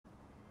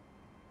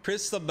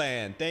Crystal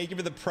Band, thank you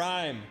for the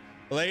prime.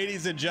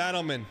 Ladies and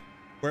gentlemen,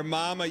 where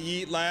Mama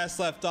Yeet last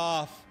left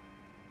off,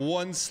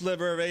 one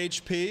sliver of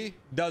HP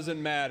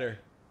doesn't matter.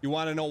 You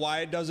want to know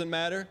why it doesn't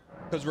matter?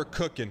 Because we're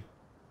cooking.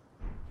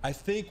 I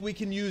think we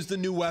can use the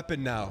new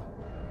weapon now.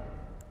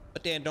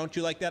 But Dan, don't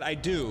you like that? I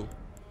do.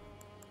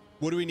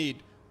 What do we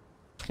need?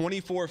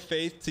 24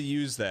 faith to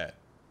use that.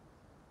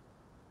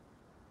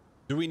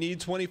 Do we need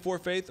 24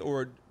 faith,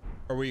 or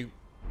are we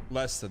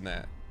less than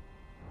that?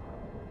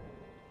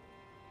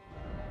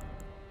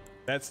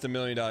 That's the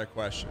million-dollar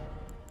question.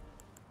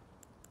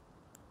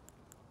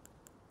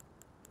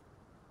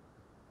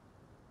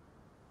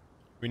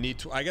 We need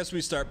to, I guess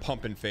we start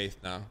pumping faith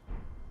now.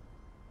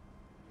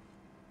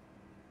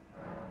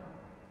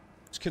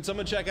 Can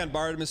someone check on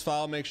Bartimus'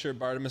 file, make sure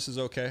Bartimus is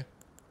okay?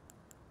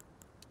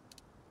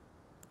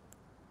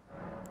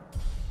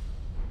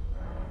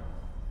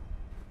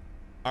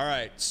 All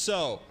right,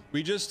 so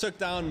we just took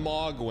down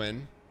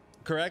Mogwin,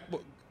 correct?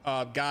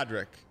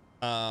 Godric.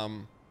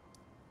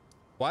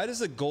 Why does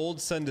the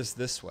gold send us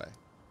this way?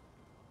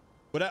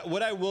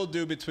 What I will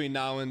do between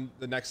now and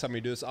the next time we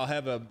do this, I'll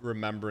have a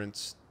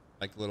remembrance,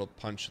 like little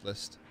punch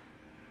list.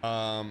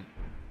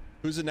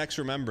 Who's the next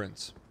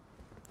remembrance?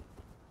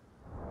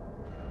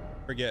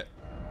 Forget.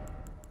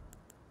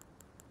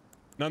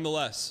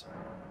 Nonetheless,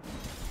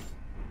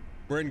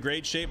 we're in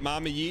great shape.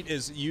 Mama Yeet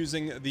is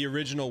using the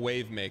original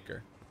wave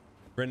maker.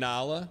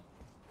 Renala,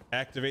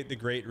 activate the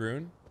great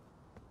rune.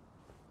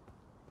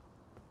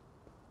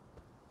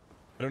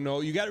 I don't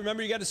know. You got to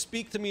remember, you got to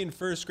speak to me in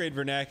first grade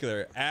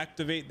vernacular.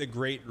 Activate the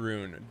great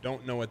rune.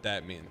 Don't know what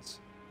that means.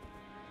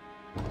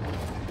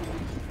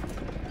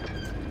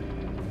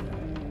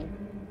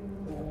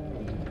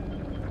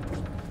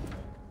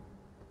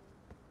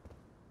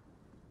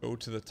 Go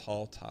to the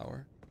tall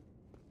tower.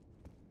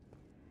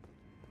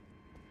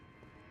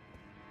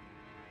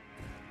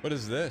 What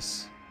is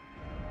this?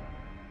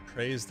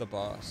 Praise the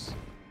boss.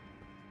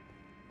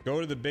 Go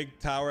to the big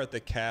tower at the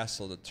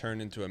castle to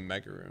turn into a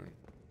mega rune.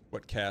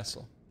 What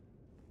castle?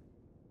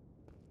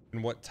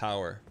 And what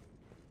tower?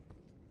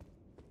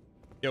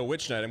 Yo,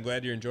 Witch Knight, I'm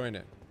glad you're enjoying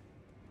it.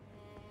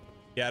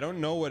 Yeah, I don't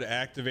know what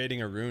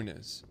activating a rune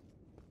is.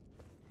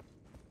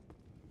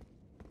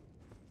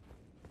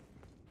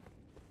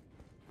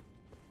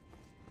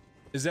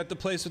 Is that the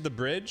place with the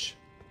bridge?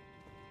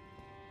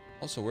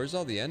 Also, where's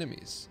all the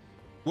enemies?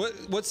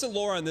 What's the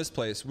lore on this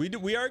place?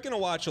 We are gonna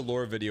watch a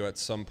lore video at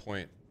some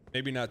point.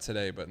 Maybe not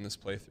today, but in this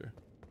playthrough.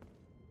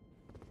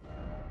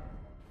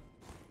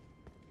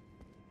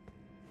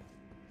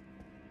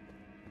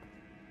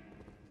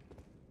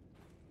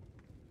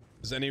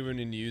 Does anyone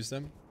need to use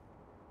them?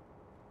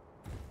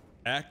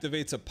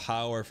 Activates a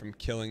power from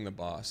killing the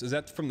boss. Is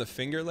that from the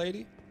finger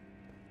lady?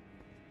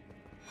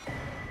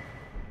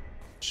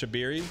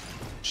 Shabiri?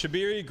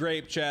 Shabiri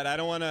grape, chat. I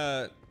don't want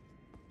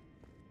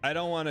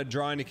to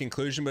draw any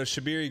conclusion, but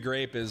Shabiri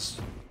grape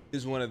is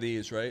one of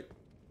these, right?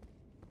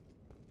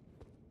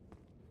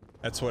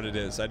 That's what it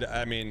is.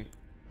 I mean,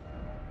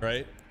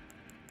 right?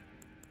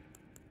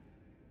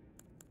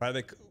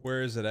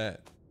 Where is it at?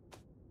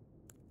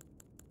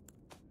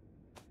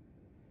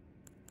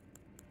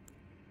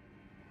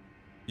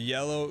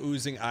 Yellow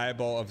oozing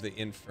eyeball of the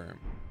infirm.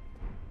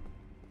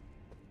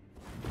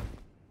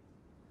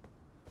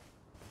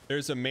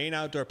 There's a main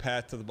outdoor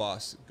path to the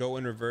boss. Go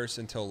in reverse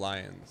until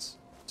lions.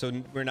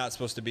 So we're not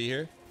supposed to be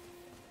here?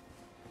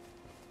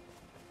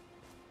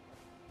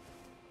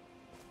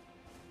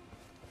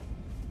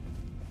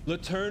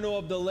 Laterno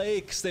of the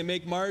Lakes. They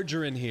make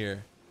margarine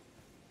here.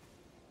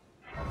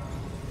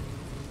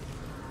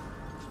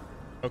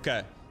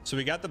 Okay. So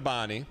we got the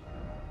Bonnie.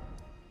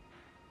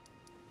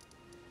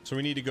 So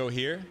we need to go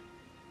here.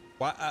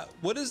 Why?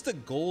 What does the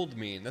gold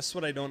mean? That's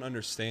what I don't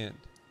understand.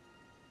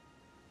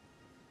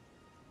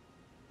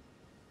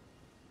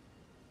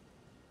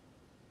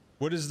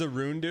 What does the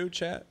rune do,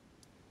 chat?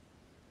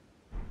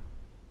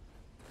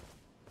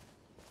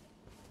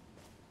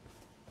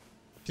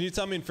 Can you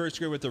tell me in first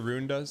grade what the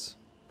rune does?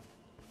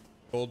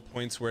 Gold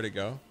points where to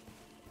go.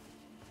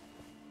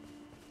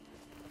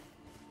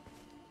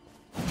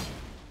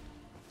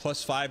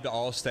 +5 to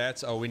all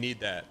stats. Oh, we need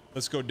that.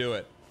 Let's go do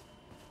it.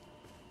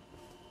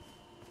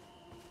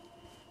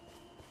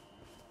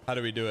 How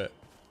do we do it?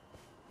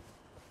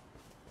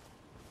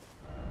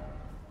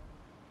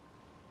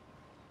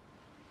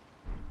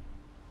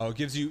 Oh, it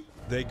gives you,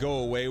 they go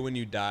away when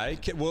you die.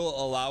 Will it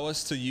allow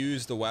us to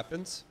use the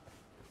weapons?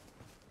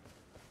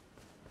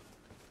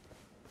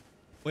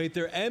 Wait,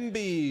 they're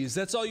MBs.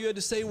 That's all you had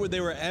to say, where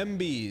they were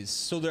MBs.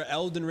 So they're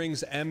Elden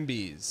Ring's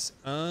MBs.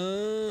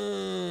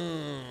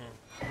 Oh.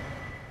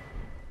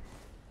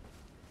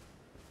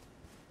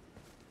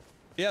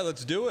 Yeah,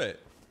 let's do it.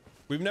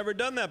 We've never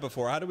done that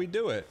before. How do we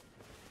do it?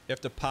 You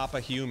have to pop a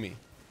Humi.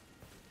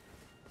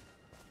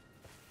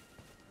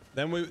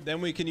 Then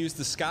we can use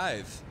the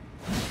Scythe.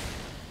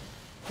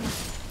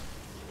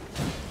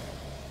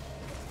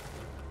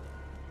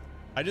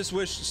 I just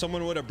wish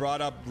someone would have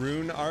brought up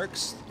rune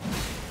arcs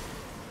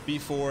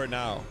before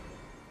now.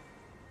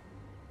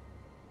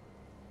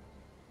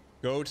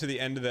 Go to the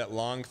end of that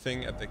long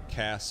thing at the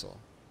castle.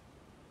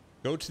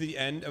 Go to the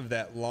end of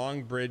that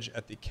long bridge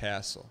at the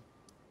castle.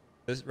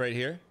 This right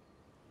here?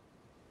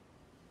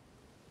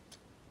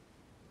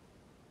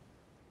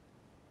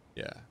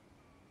 Yeah.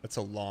 That's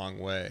a long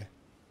way.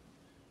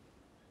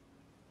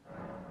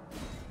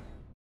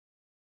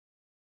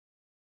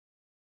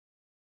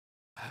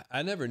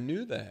 I never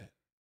knew that.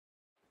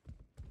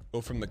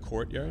 Go from the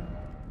courtyard?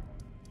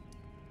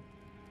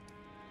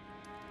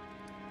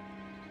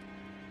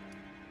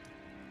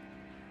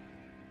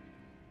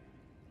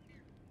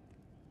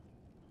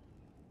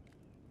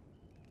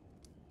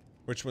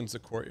 Which one's the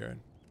courtyard?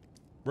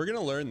 We're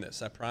gonna learn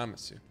this, I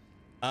promise you.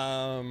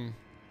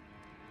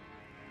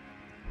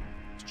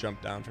 Let's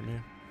jump down from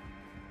here.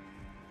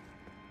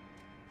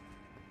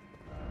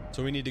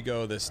 So we need to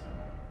go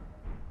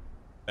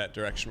that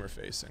direction we're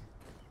facing.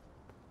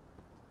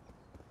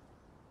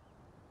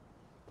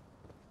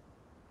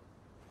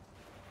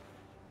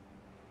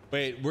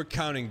 Wait, we're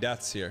counting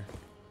deaths here.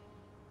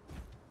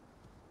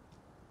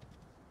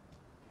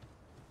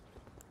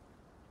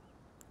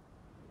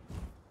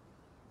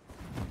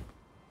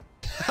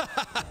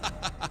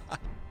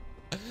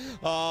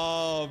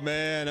 Oh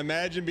man,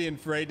 imagine being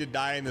afraid to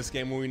die in this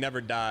game when we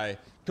never die.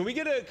 Can we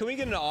get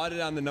an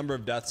audit on the number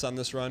of deaths on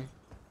this run?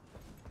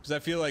 Because I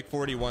feel like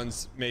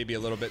 41's maybe a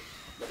little bit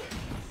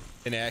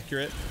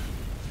inaccurate.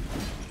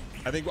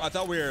 I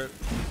thought we were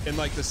in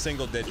like the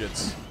single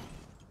digits.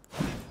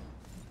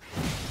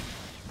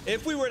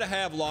 If we were to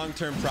have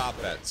long-term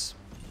prop bets,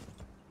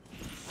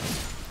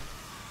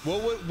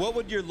 what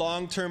would your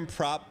long-term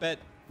prop bet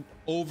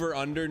over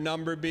under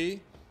number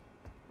be?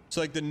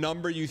 So like the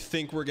number you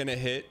think we're gonna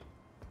hit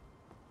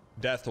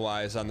death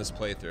wise on this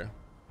playthrough.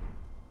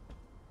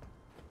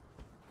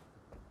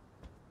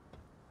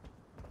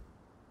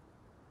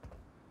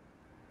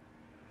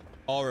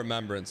 All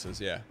remembrances,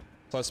 yeah.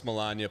 Plus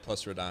Melania,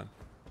 plus Radon.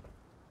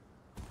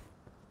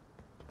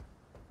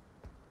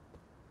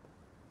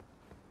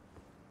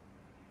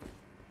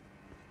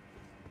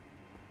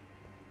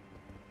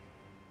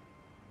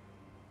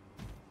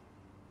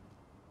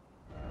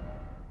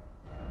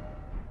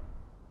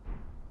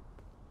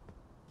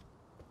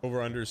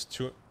 Over under is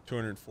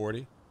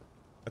 240.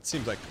 That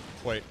seems like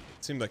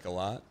seemed like a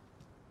lot.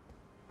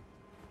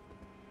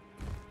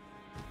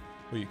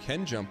 Well, you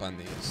can jump on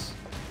these.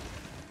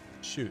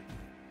 Shoot.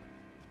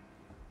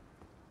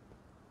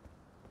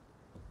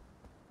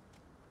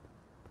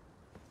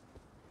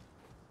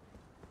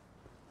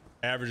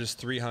 Average is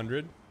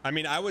 300. I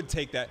mean, I would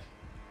take that.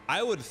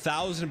 I would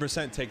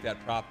 1000% take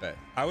that prop bet.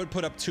 I would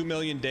put up 2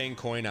 million dang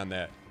coin on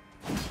that.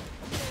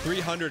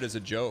 300 is a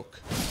joke.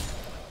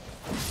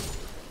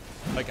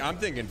 Like, I'm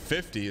thinking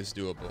 50 is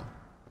doable.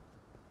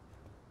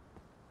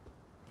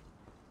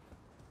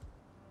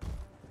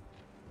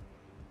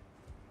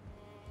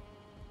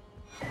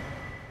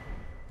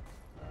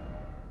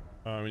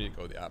 Oh, we need to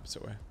go the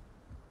opposite way.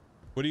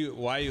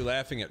 Why are you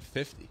laughing at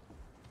 50?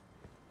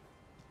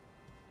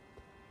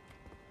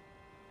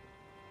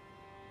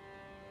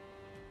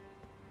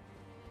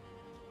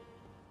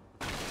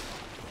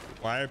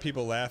 Why are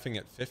people laughing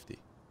at 50?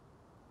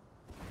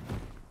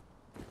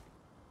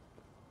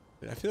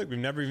 I feel like we've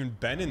never even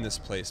been in this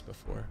place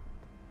before.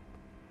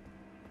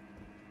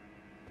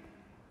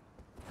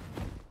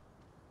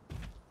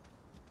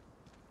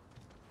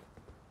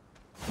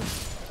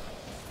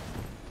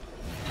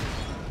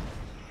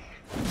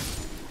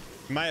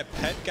 Am I a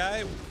pet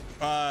guy?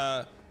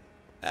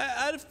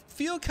 I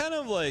feel kind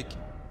of like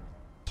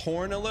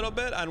torn a little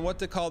bit on what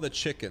to call the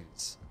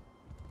chickens.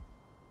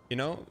 You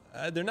know,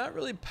 they're not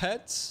really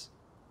pets,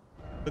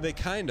 but they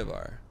kind of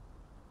are,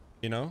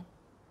 you know?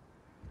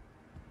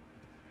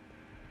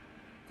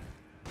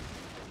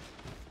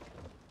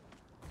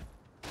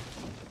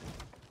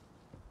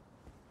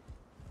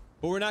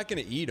 But we're not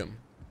gonna eat them.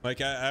 Like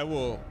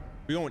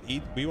we won't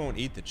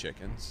eat the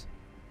chickens,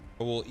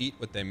 but we'll eat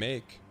what they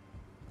make.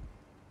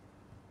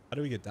 How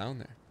do we get down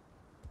there?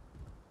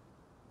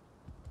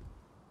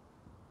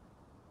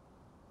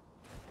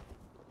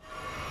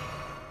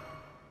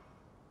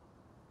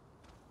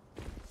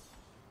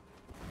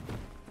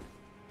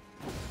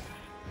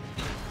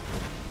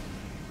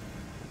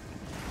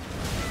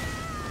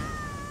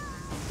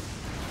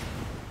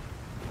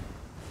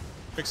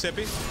 Big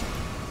sippy.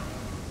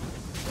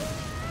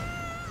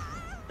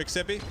 Big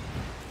sippy.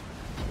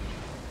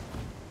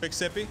 Big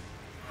sippy.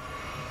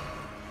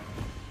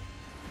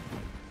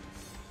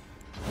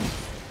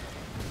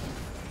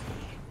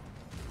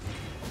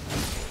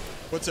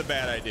 What's a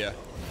bad idea?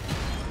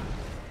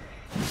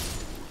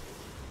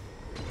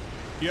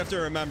 You have to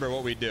remember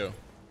what we do.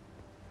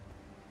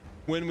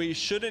 When we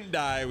shouldn't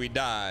die, we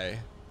die.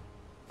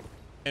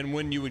 And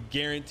when you would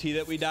guarantee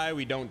that we die,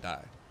 we don't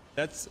die.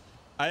 That's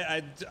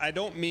I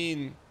don't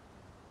mean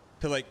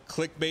to like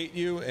clickbait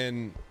you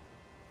and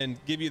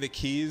give you the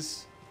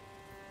keys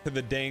to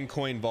the dang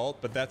coin vault,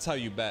 but that's how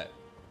you bet.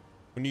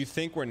 When you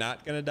think we're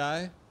not gonna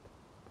die,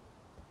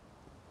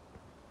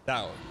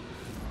 doubt.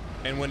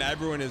 And when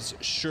everyone is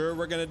sure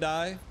we're gonna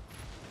die,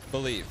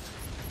 believe.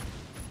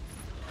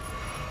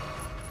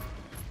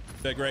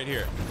 Like right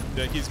here.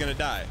 Be like, he's gonna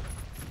die.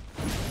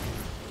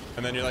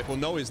 And then you're like, well,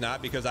 no, he's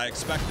not, because I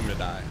expect him to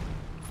die.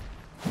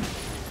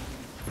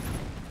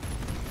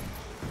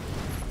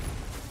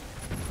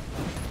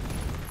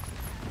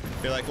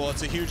 You're like, well,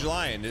 it's a huge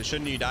lion.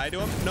 Shouldn't you die to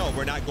him? No,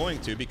 we're not going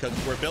to, because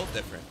we're built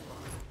different.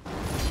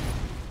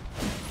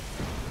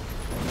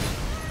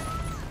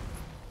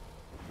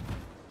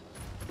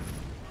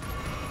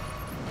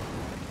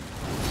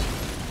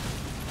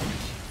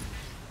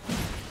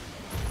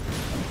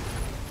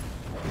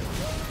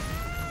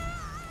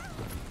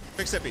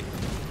 Sippy.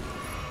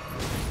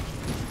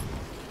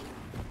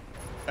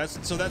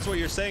 That's what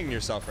you're saying to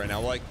yourself right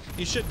now. Like,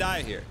 he should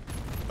die here,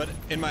 but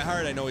in my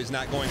heart I know he's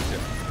not going to,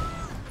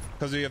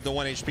 because we have the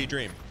 1 HP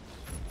dream.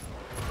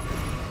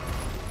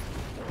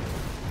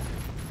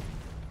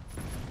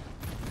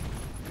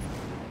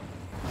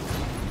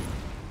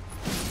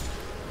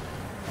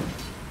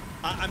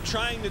 I'm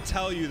trying to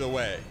tell you the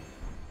way.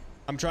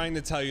 I'm trying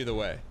to tell you the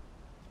way.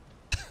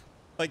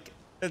 Like,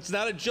 it's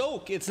not a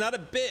joke, it's not a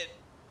bit,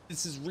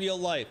 this is real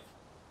life.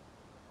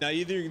 Now,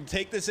 either you can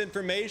take this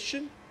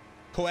information,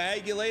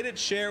 coagulate it,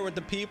 share it with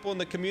the people in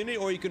the community,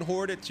 or you can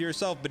hoard it to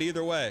yourself. But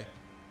either way,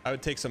 I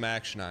would take some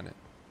action on it.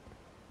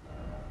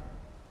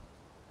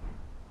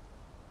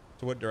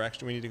 So what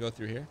direction we need to go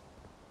through here?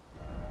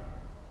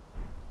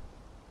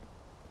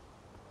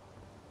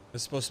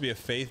 This is supposed to be a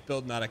faith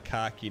build, not a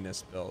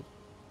cockiness build.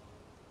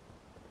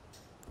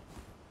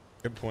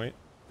 Good point.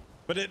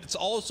 But it's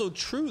also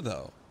true,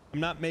 though. I'm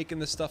not making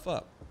this stuff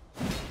up.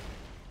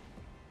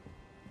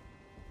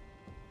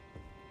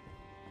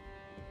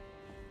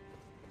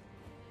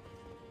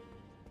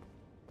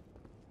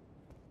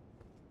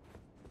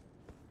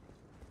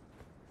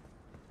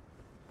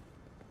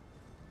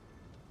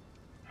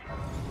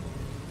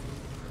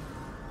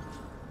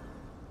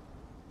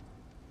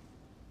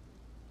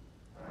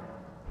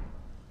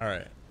 All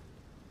right.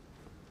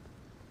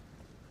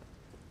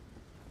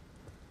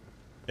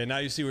 And now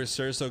you see where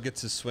Cerso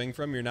gets his swing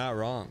from. You're not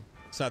wrong.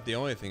 It's not the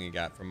only thing he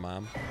got from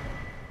Mom.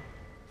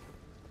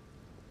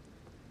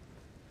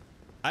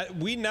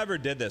 We never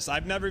did this.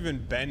 I've never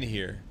even been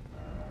here.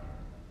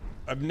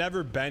 I've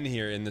never been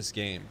here in this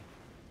game.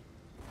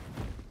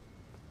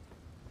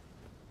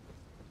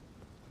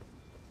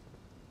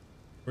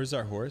 Where's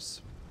our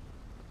horse?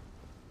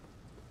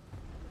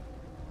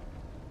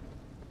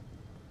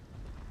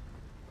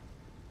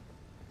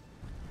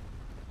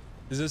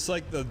 Is this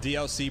like the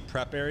DLC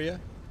prep area?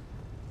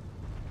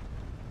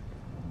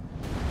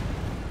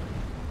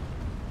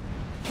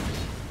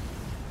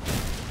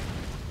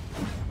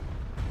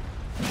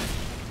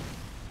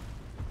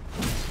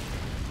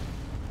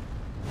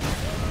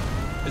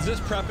 Is this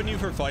prepping you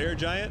for Fire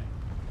Giant?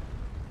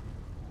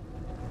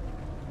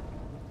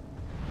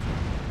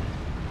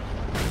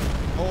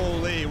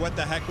 Holy, what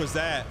the heck was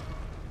that?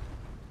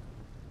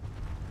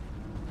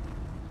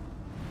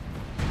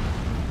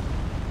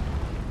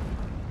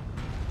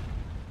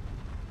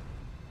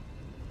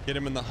 Get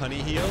him in the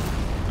honey heel.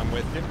 I'm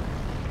with you.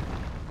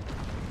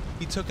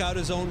 He took out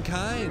his own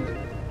kind.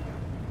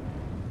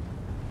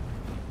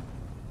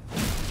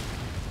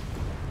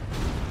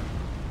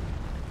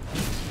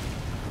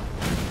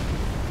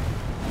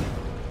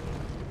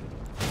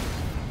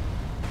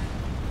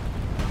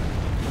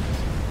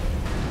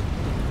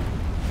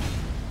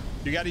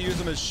 You got to use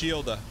him as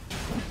shielder.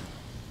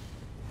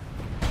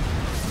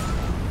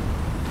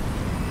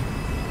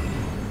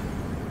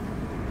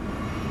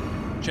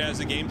 Chaz,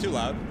 the game too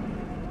loud.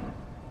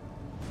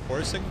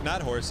 Horsing?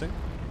 Not horsing.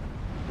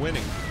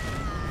 Winning.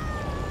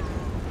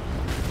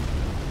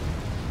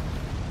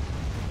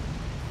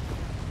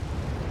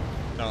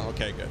 Oh,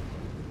 okay, good.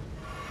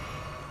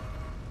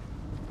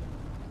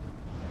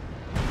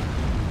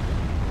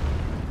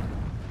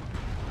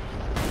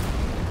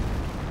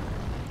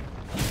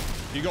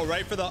 You go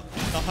right for the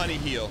honey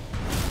heel.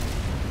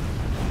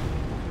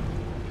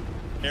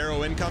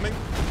 Arrow incoming.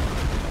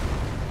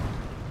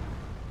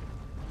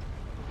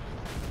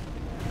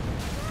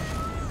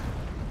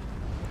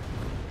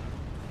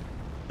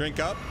 Drink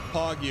up,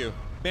 hog you.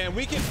 Man,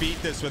 we can beat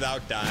this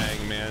without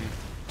dying, man.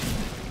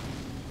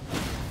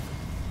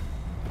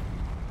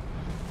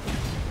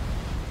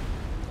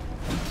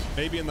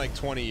 Maybe in like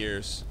 20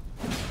 years.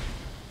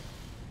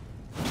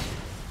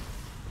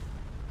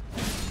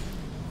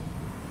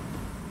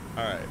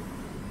 All right.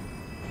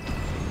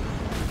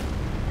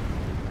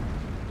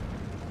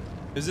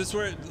 Is this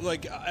where,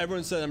 like,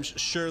 everyone said,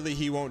 surely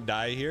he won't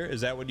die here?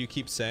 Is that what you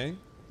keep saying?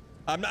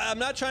 I'm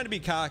not trying to be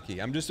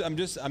cocky. I'm just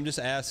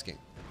asking.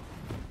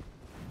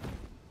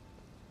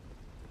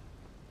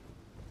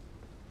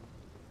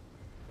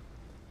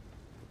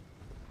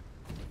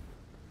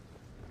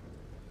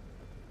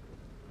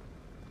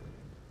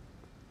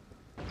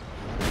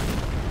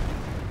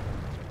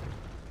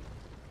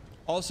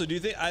 Also, do you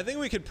think, I think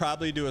we could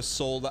probably do a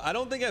soul. I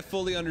don't think I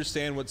fully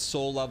understand what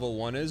soul level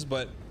 1 is,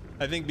 but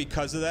I think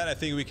because of that, I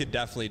think we could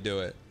definitely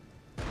do it.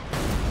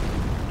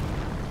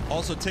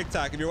 Also,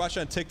 TikTok, if you're watching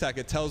on TikTok,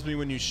 it tells me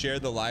when you share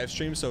the live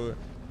stream. So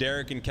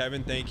Derek and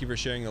Kevin, thank you for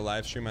sharing the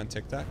live stream on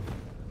TikTok.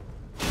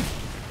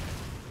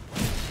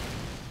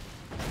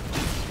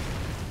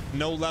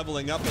 no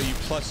leveling up, but you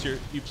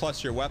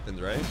plus your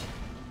weapons, right?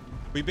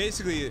 We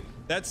basically,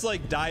 that's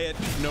like diet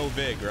no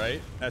vig,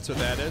 right? That's what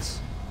that is.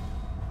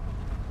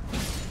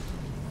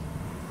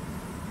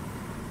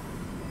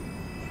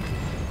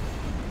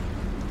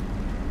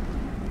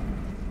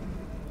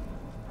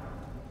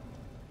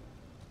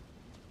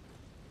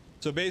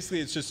 So basically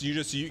it's just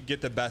you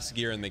get the best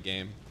gear in the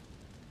game.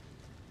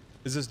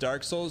 Is this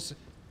Dark Souls?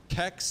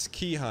 Kex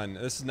Kihun.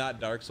 This is not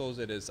Dark Souls,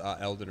 it is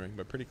Elden Ring,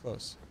 but pretty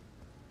close.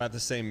 Not the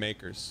same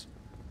makers.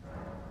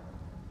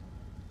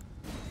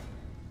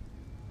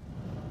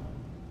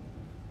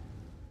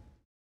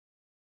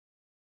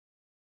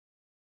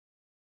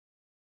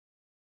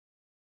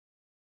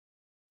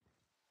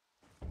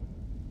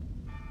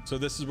 So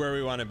this is where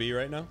we want to be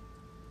right now.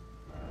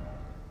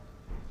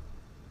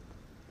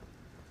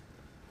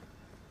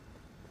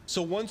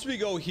 So once we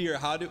go here,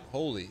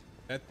 holy,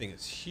 that thing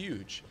is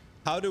huge.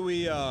 How do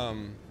we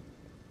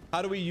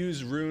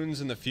use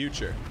runes in the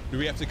future? Do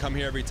we have to come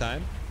here every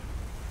time?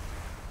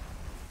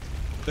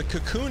 The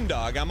cocoon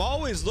dog. I'm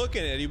always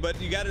looking at you,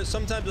 but you got to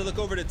sometimes look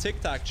over to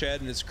TikTok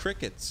chat and it's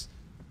crickets.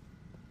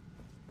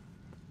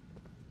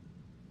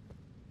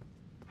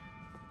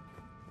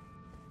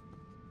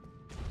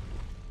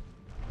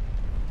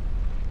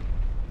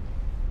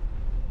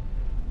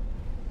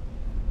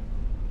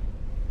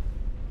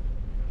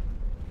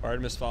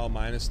 Artemis Fowl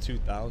minus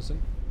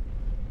 2,000.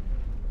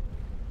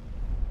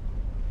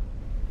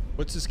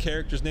 What's his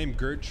character's name?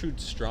 Gertrude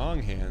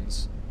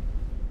Stronghands.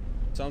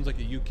 Sounds like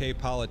a UK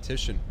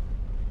politician.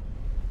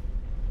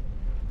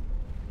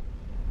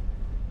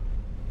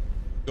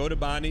 Go to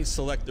Bonnie,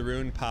 select the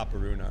rune, pop a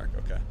rune arc.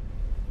 Okay.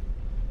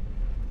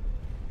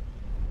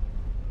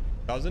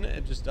 Doesn't it?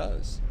 It just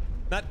does.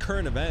 Not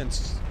current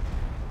events.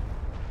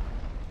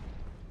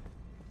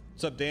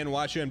 What's up, Dan?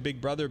 Watch you on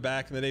Big Brother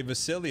back in the day.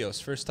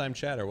 Vasilios, first time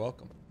chatter.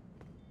 Welcome.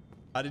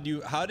 How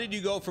did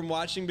you go from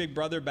watching Big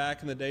Brother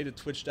back in the day to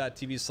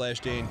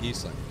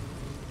twitch.tv/DanGheesling?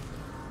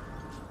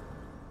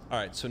 All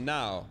right, so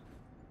now,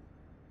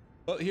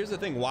 well, here's the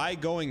thing. Why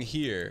going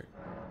here?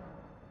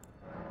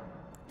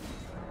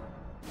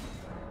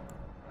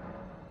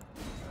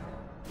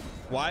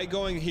 Why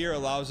going here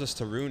allows us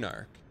to rune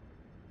arc?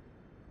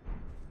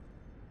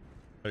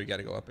 Oh, you got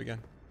to go up again.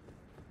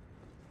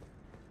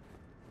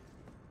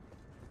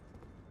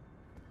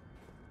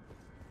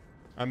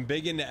 I'm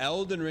big into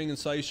Elden Ring and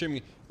saw you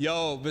streaming.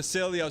 Yo,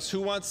 Vasilios, who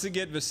wants to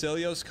get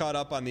Vasilios caught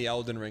up on the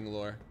Elden Ring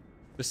lore?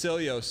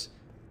 Vasilios,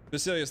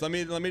 let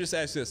me just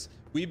ask you this.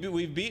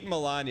 We've beaten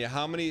Melania.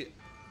 How many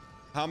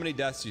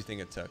deaths do you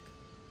think it took?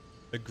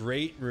 The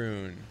Great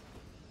Rune.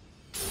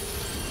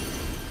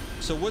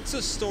 So what's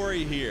the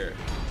story here?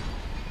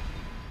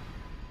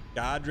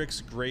 Godrick's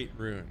Great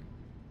Rune.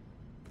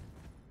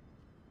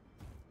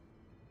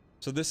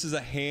 So this is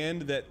a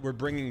hand that we're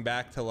bringing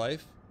back to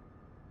life.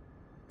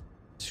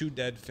 2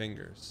 dead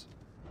fingers.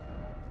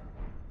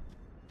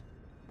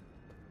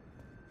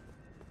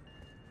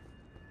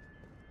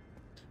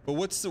 But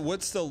what's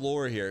the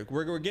lore here?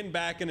 We're getting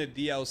back into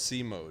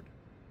DLC mode.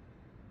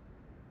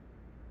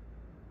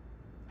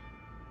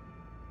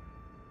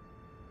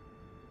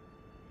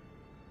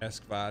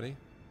 Ask Vadi.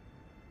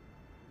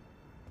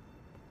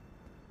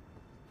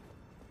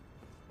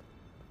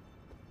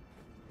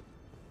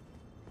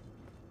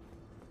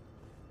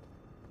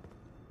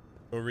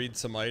 Go read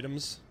some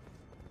items.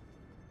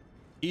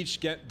 Each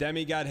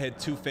demigod had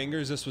 2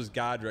 fingers. This was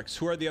Godrick's.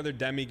 Who are the other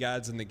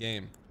demigods in the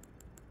game?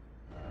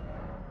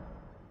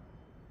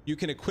 You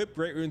can equip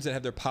great runes that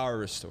have their power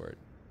restored.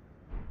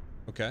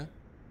 Okay.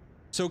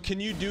 So can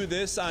you do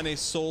this on a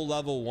soul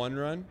level 1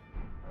 run?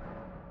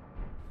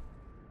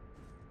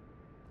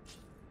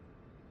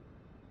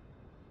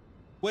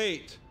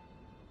 Wait.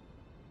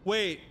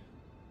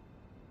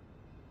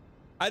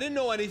 I didn't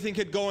know anything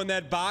could go in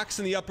that box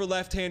in the upper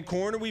left-hand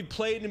corner. We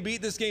played and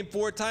beat this game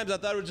 4 times. I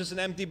thought it was just an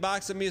empty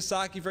box that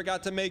Miyazaki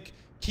forgot to make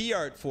key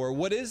art for.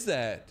 What is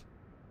that?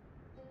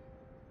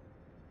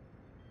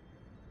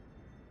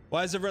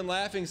 Why is everyone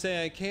laughing saying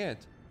I can't?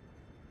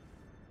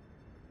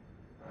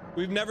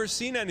 We've never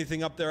seen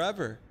anything up there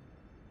ever.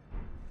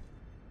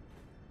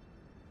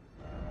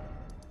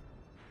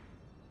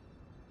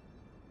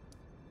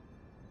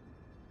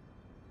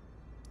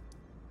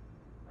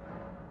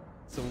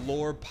 It's a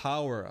lore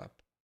power-up.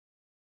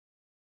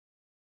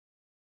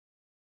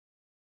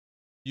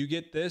 You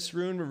get this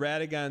rune,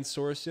 Radagon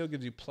Sword Seal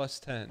gives you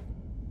 +10.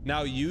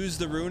 Now use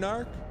the rune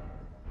arc?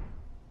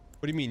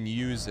 What do you mean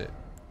use it?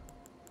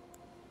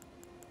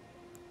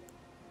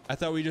 I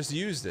thought we just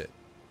used it.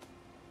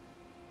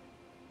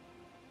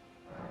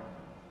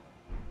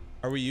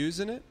 Are we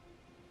using it?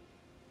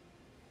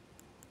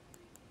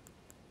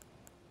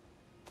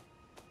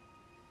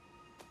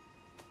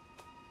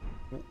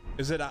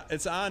 Is it?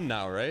 It's on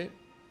now, right?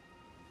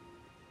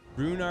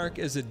 Rune arc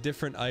is a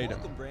different item.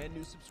 Welcome, brand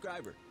new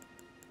subscriber.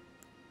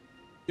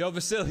 Yo,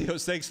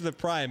 Vasilios, thanks for the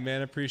prime,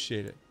 man.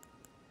 Appreciate it.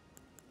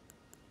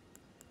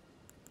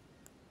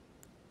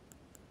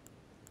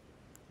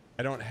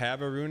 I don't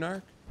have a rune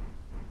arc?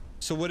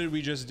 So what did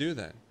we just do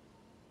then?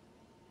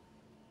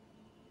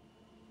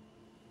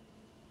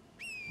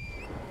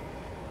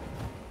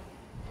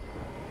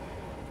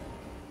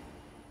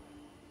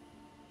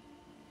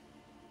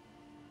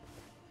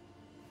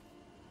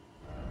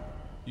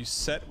 You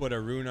set what a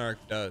rune arc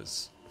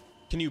does.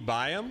 Can you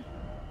buy them?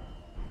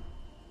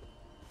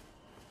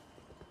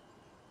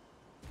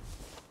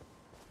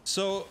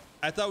 So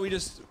I thought we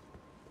just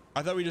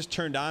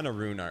turned on a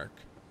rune arc.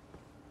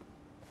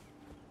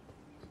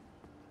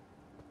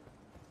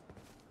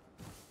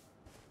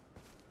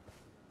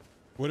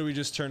 What do we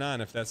just turn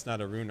on if that's not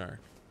a rune arc?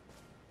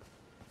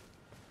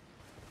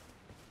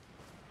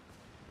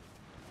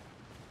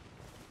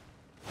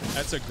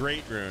 That's a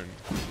great rune.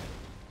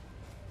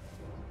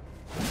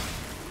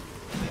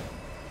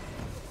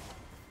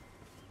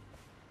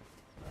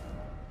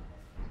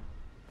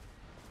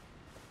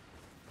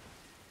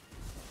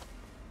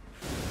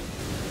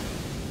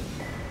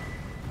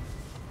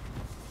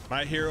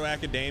 My Hero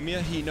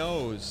Academia, he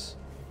knows.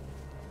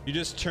 You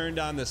just turned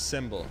on the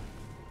symbol.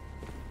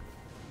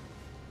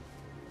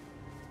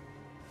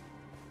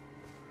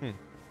 You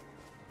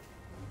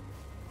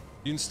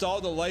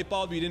installed the light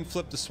bulb, you didn't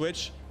flip the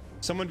switch.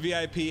 Someone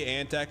VIP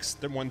Antex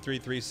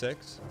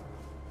 1336.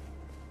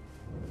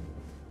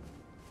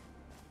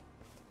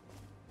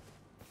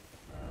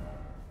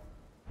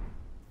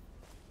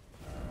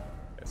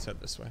 Let's head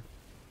this way.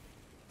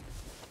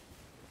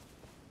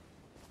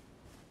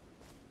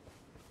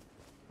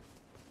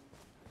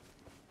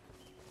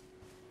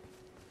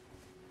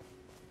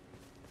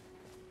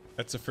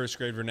 That's the first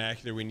grade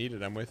vernacular we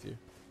needed. I'm with you.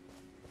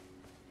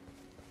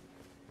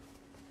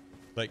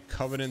 Like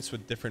covenants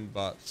with different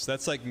buffs.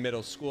 That's like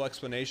middle school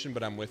explanation,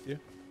 but I'm with you.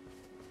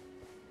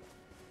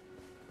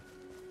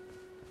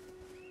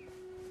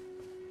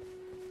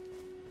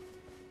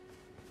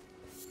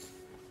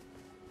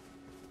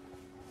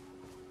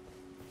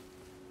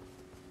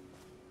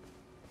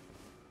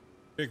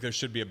 I think there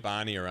should be a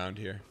Bonnie around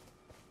here.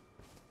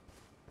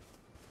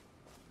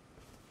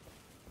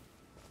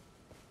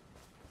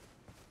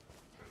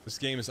 This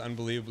game is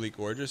unbelievably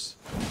gorgeous.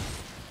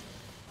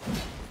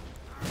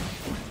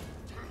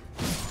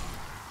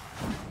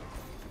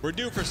 We're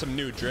due for some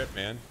new drip,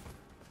 man.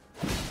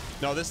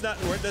 No, that's not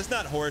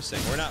horsing.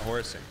 We're not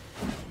horsing.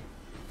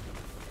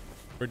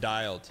 We're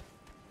dialed.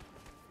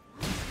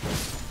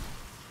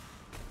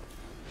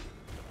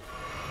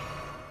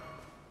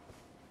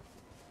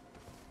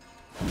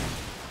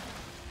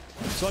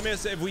 So let me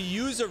ask, if we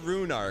use a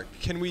rune arc,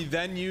 can we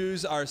then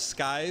use our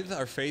scythe,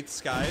 our faith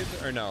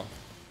scythe, or no?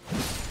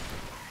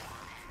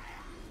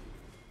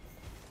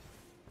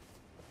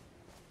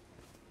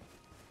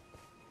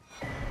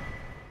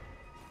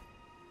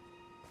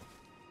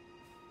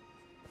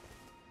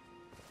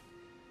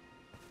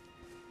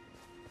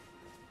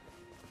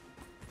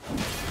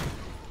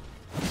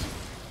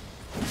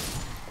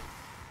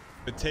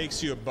 If it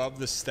takes you above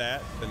the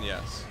stat, then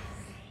yes.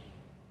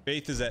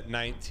 Faith is at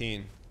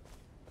 19.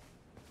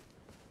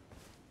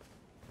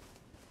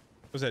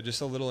 Was that just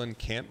a little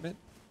encampment?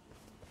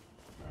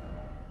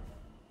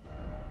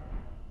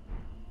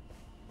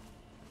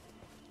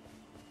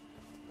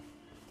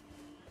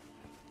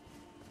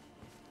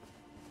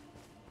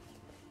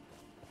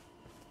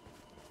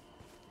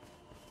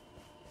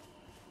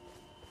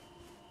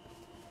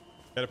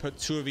 Gotta put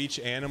 2 of each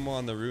animal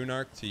on the rune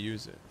arc to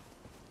use it.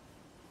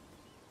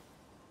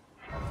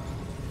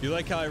 You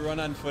like how I run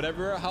on foot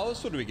everywhere? How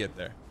else would we get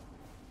there?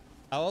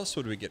 How else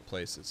would we get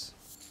places?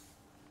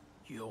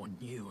 You're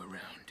new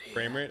around here.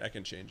 Frame rate? I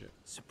can change it.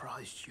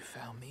 Surprised you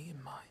found me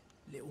in my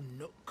little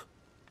nook.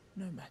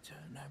 No matter,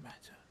 no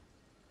matter.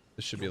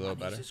 This should be a little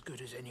better. As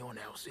good as anyone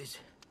else's.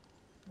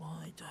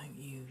 Why don't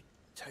you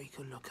take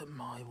a look at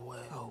my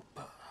well? Oh,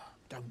 but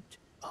don't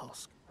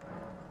ask.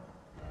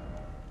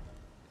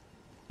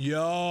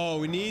 Yo,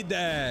 we need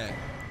that.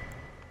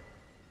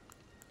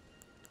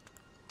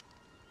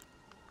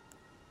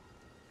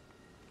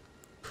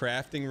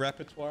 Crafting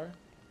repertoire.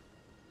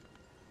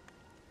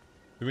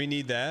 Do we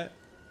need that?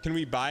 Can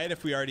we buy it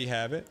if we already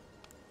have it?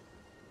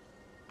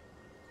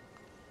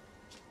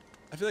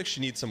 I feel like she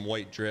needs some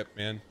white drip,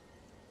 man.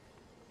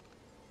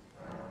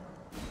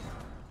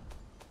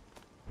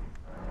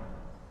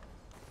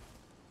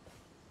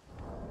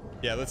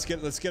 Yeah, let's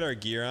get our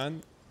gear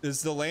on.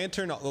 Is the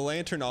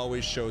lantern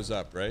always shows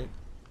up, right?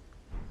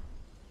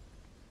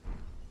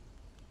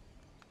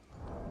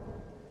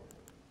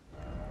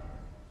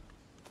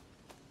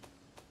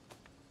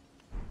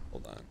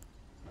 Hold on.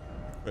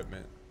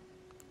 Equipment.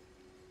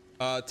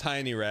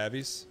 Tiny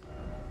Ravies.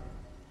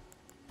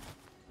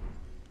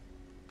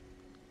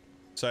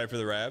 Sorry for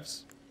the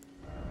Ravs.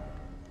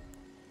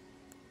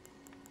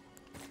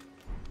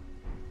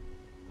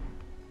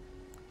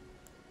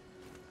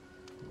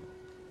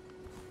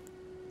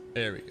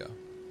 There we go.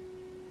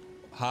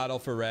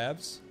 Hodl for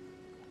Ravs.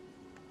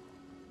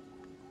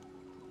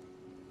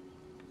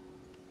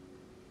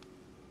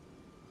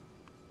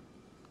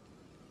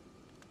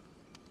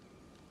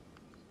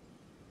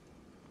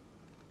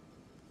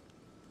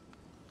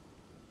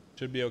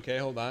 Should be okay.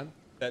 Hold on.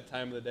 That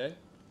time of the day.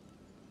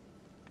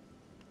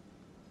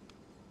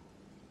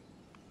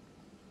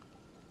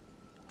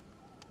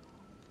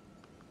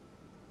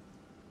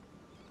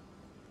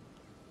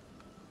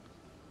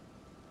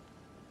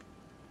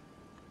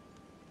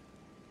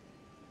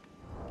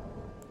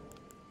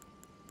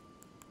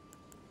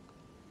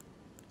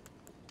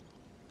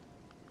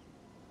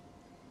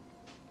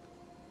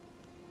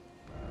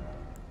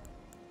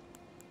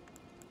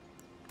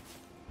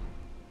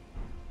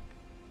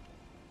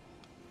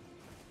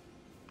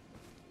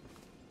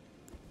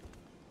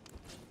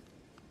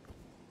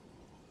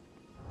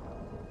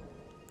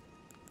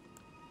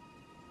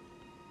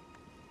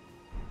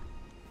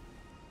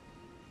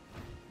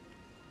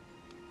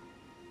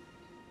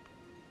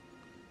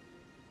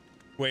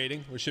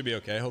 Waiting. We should be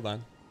okay. Hold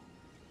on.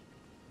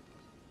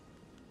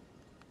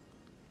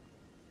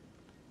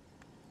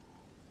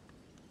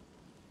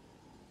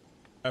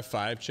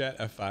 F5, chat.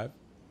 F5.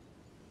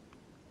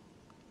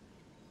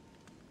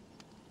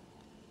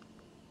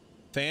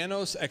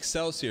 Thanos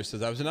Excelsior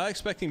says, I was not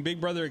expecting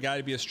Big Brother guy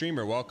to be a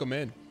streamer. Welcome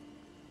in.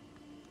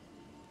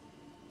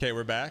 Okay,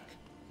 we're back.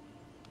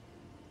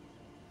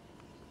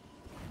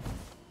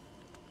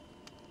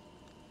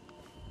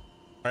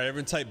 All right,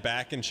 everyone type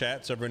back in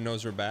chat so everyone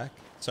knows we're back.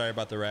 Sorry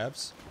about the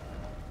rabs.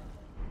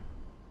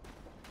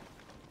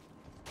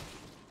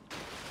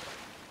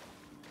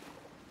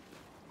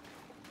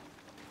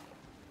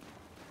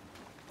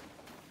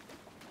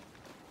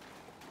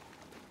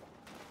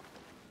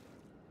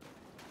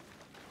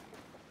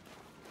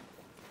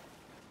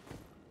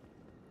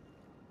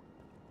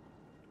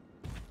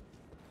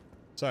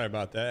 Sorry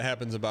about that. It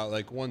happens about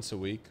like once a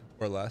week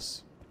or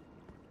less.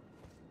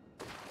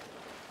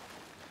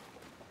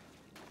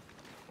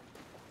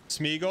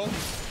 Smeagol.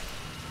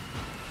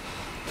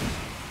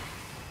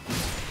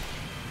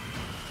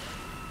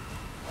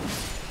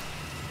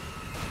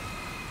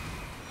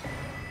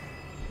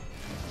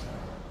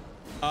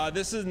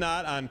 This is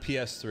not on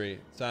PS3.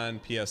 It's on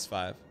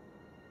PS5.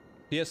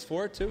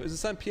 PS4 too? Is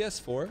this on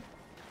PS4?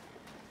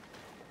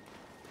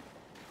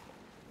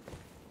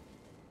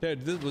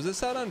 Dude, was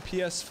this out on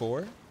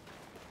PS4?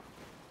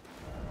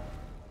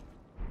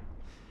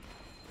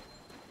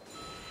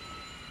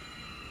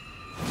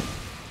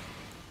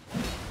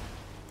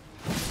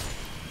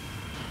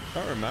 I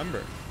don't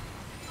remember.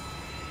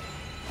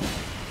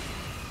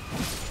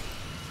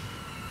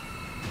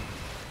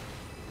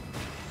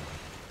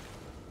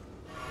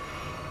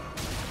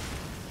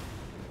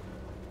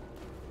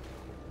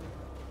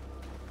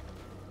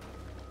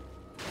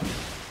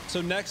 So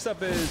next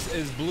up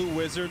is Blue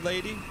Wizard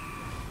Lady.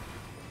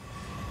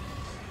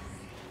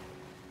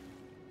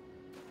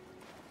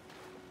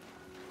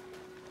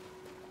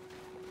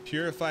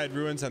 Purified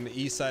ruins on the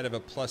east side of a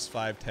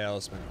 +5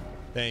 talisman.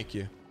 Thank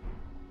you.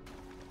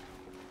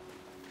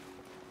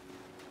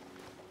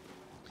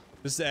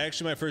 This is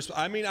actually my first.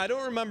 I mean, I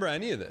don't remember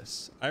any of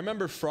this. I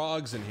remember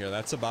frogs in here.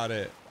 That's about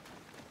it.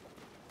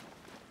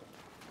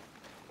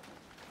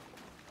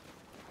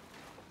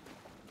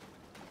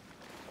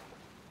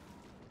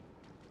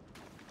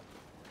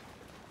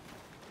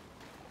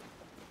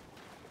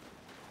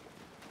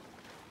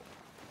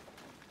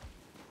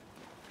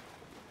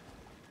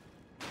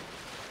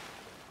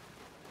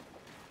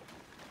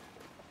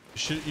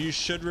 You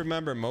should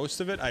remember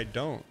most of it. I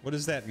don't. What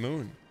is that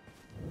moon?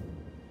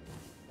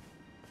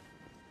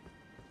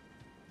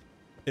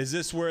 Is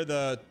this where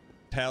the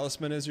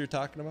talisman is you're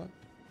talking about?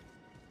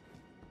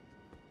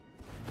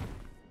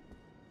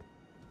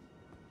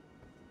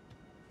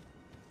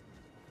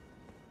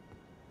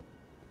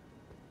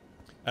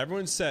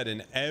 Everyone said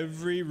in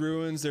every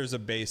ruins there's a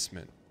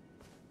basement.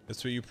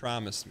 That's what you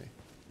promised me.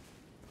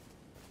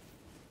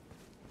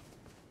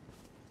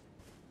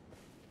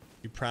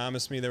 You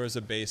promised me there was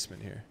a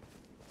basement here.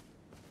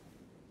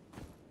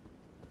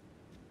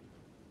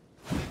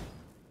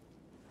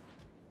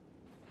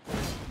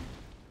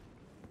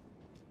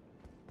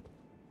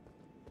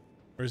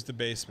 Where's the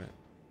basement?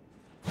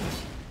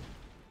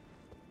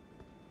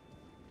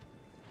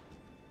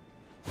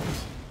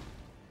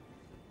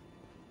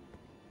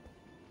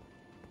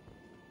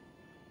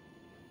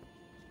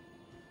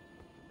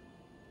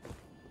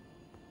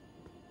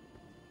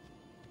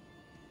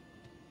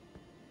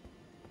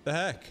 The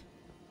heck?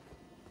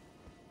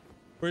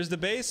 Where's the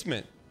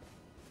basement?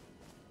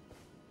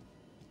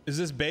 Is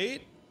this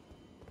bait?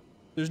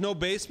 There's no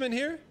basement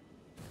here?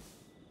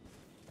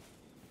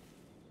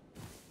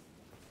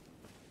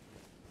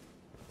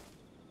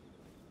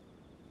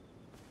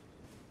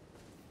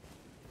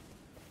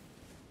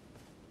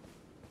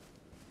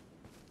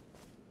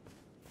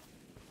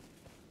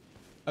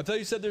 I thought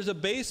you said there's a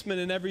basement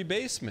in every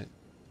basement.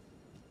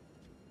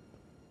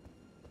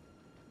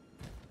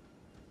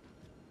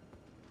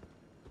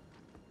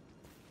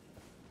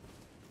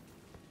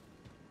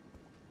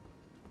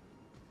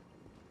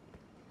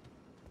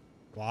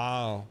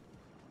 Wow.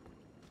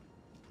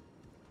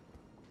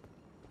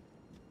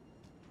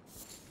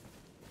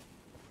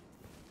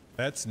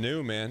 That's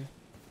new, man.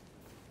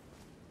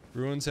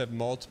 Ruins have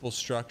multiple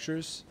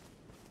structures.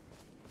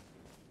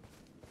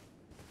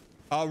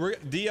 We're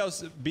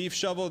DLC Beef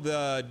Shovel.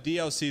 The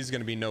DLC is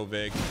gonna be no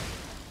vig.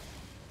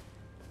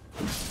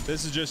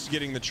 This is just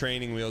getting the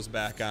training wheels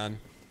back on.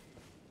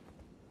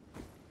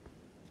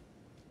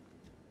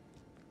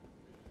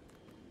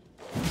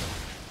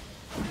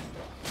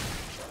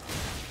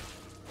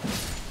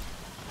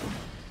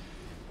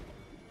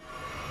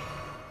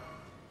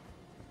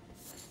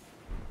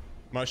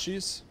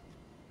 Mushies.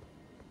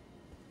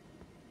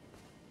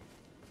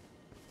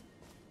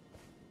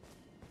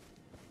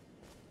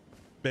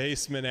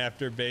 Basement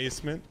after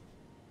basement.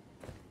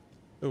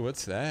 Oh,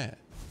 what's that?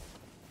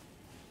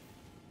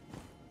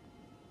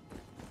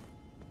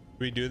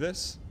 Do we do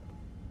this?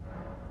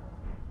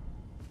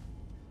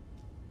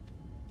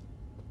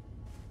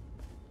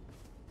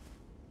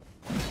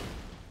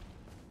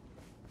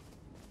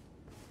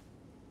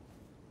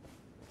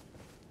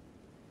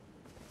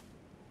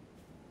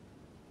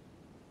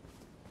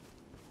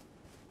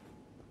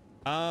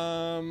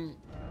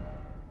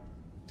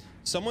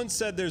 Someone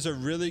said there's a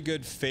really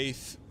good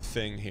faith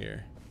thing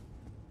here.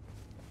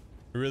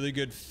 A really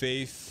good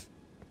faith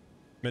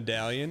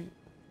medallion.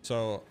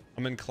 So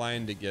I'm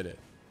inclined to get it.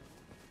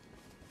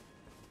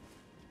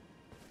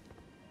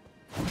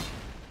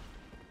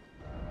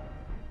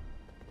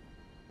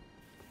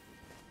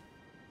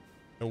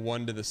 The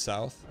one to the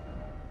south.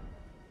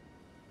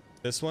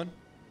 This one?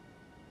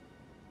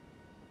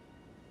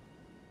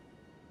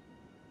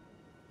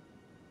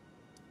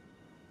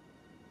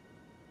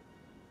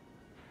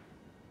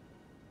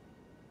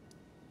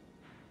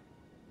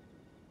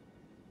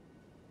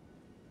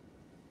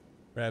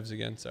 Ravs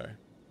again, sorry.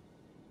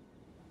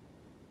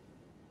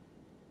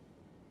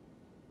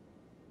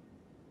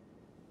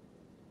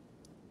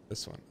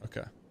 This one,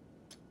 okay.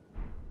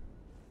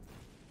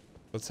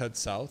 Let's head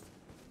south.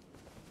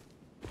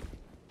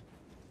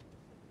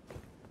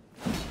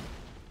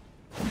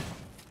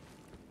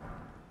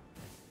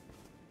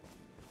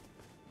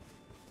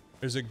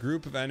 There's a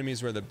group of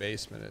enemies where the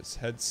basement is.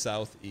 Head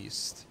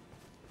southeast.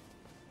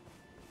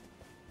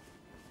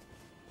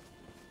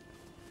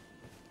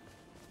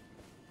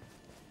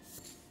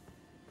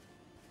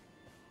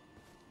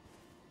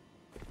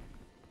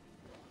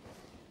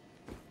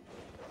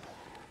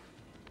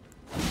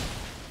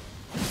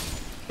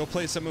 Go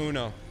play some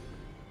Uno.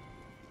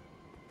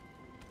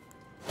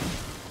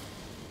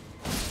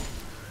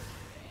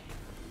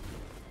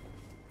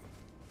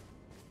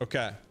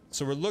 Okay,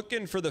 so we're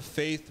looking for the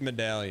Faith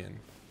Medallion.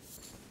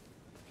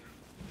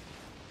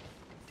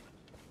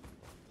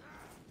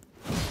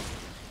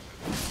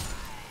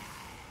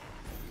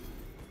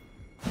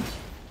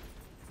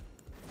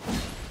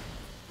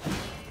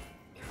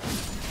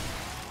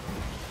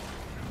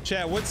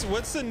 Chat,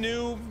 what's the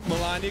new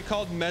Melania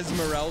called?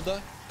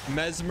 Mesmerelda?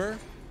 Mesmer?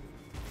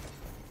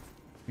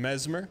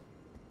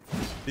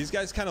 These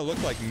guys kind of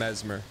look like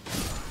Mesmer.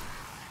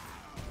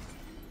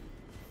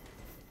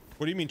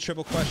 What do you mean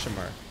triple question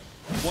mark?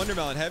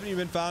 Wondermelon, haven't you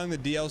been following the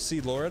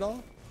DLC lore at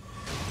all?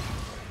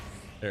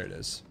 There it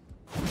is.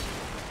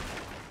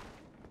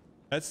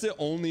 That's the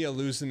only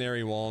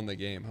illusionary wall in the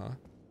game, huh?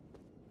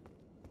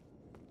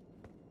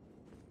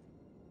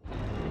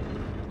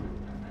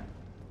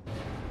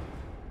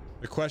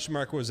 The question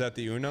mark was at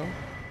the Uno.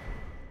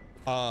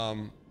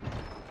 I'll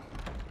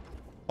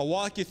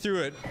walk you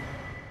through it.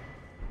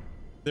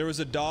 There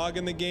was a dog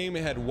in the game.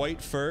 It had white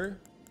fur.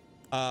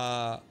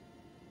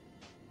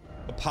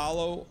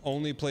 Apollo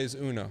only plays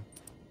Uno.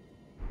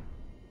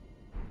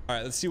 All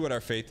right, let's see what our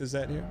faith is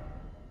at here.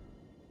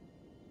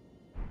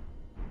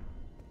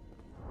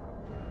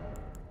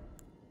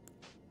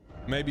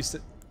 Maybe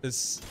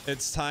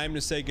it's time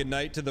to say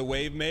goodnight to the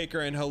Wave Maker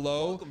and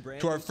hello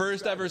to our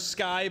first ever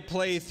Sky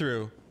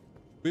playthrough.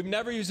 We've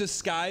never used a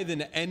Scythe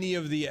in any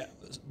of the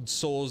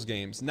Souls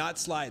games. Not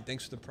Slide,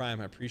 thanks for the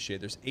Prime, I appreciate it.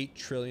 There's 8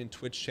 trillion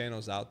Twitch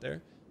channels out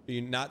there.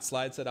 Not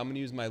Slide said, I'm gonna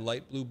use my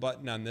light blue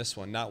button on this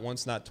one. Not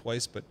once, not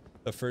twice, but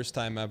the first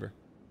time ever.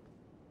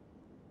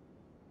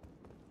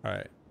 All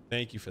right,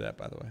 thank you for that,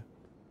 by the way.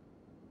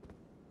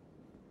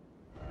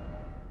 All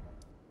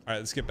right,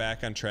 let's get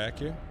back on track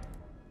here.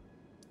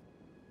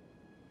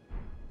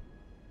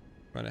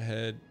 Run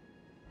ahead.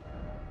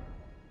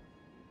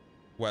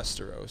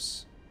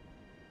 Westeros.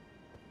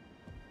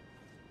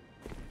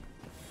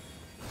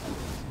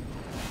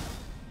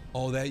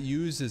 Oh, that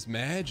uses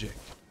magic.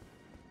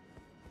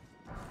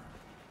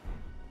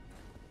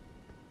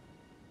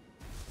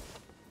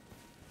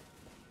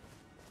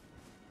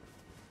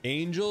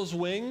 Angel's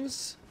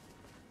wings?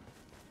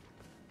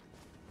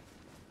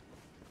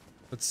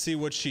 Let's see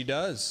what she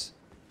does.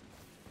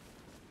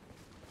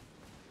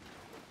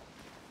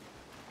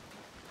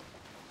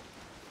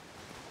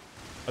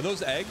 Are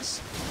those eggs?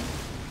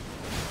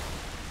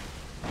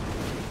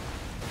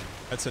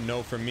 That's a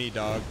no from me,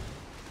 dog.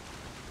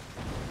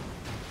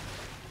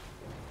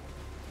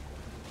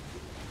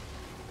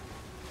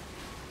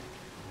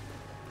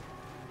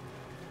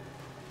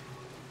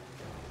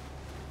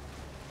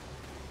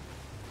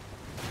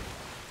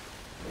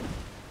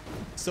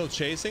 Still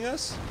chasing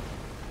us?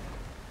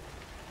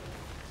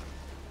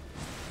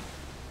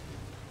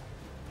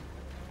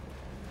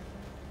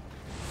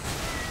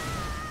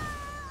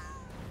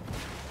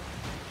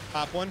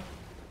 Pop one.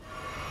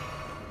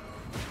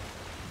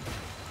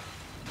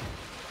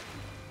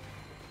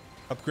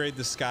 Upgrade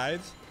the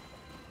Scythe.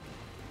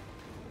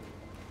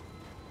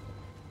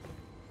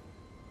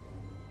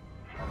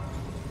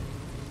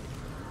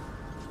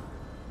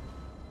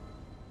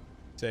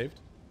 Saved.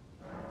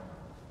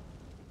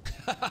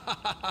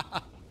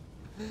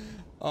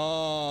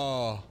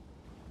 Oh.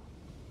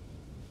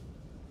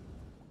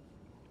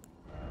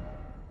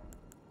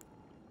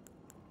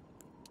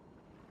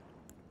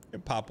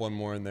 Can pop one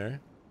more in there.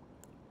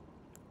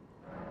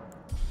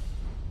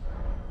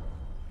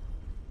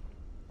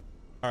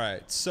 All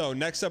right, so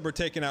next up we're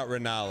taking out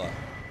Renala.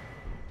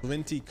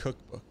 Linty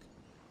Cookbook.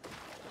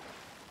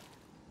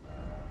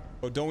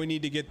 Oh, don't we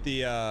need to get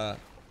the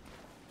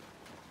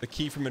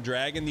key from a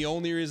dragon? The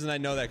only reason I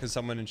know that because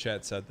someone in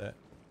chat said that.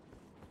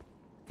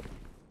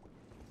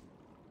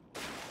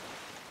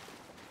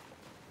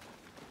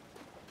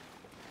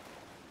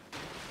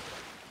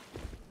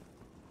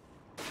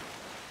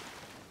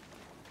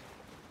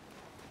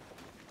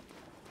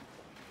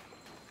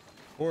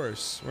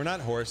 Horse. We're not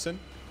horsing.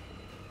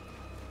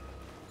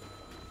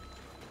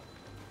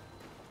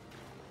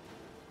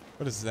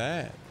 What is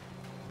that?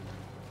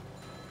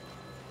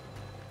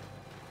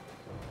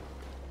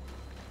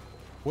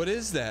 What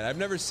is that? I've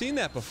never seen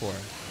that before.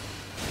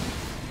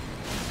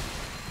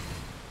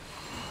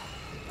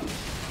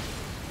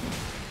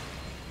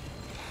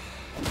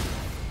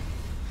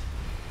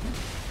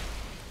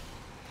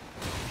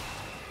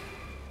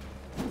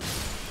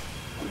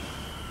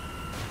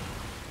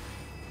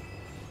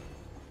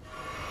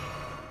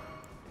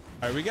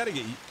 All right, we gotta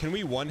get. Can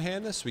we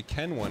one-hand this? We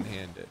can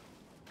one-hand it.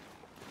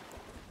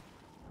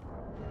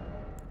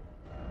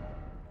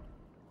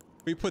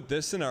 We put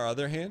this in our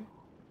other hand.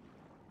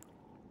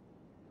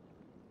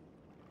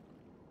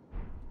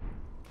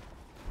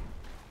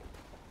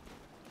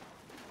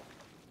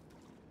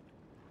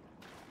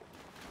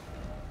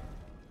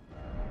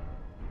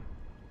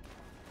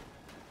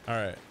 All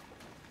right.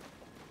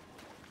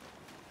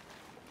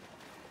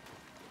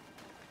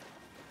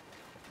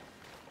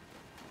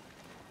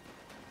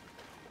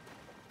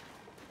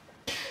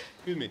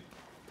 Excuse me.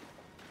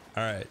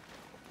 All right.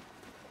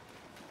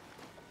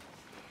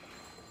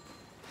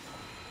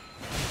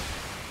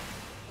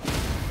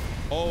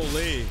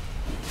 Holy.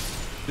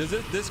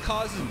 This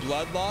causes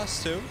blood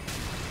loss too?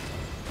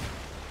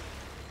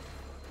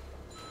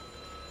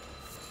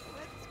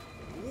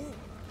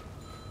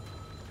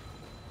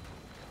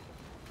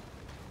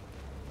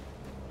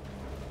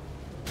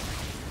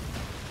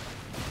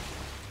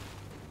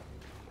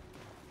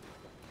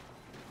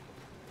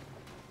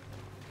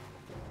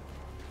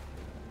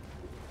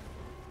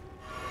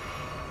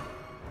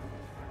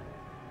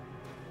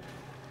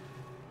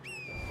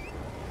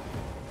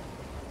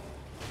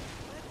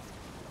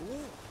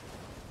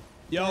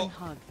 Yo,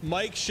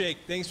 Mike Shake,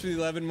 thanks for the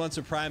 11 months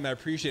of Prime. I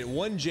appreciate it.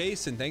 One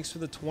Jason, thanks for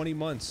the 20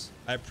 months.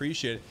 I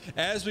appreciate it.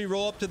 As we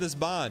roll up to this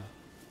bond,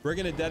 we're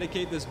going to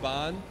dedicate this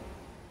bond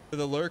to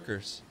the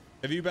lurkers.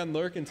 Have you been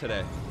lurking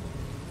today?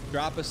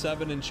 Drop a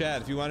 7 in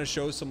chat. If you want to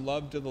show some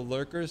love to the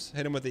lurkers,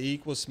 hit them with the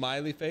equal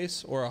smiley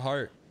face or a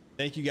heart.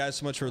 Thank you guys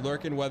so much for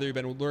lurking, whether you've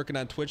been lurking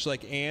on Twitch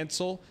like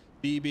Ansel,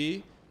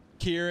 BB,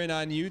 Kieran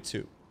on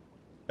YouTube,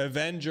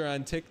 Avenger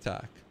on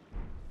TikTok.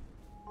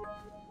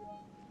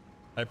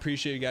 I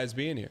appreciate you guys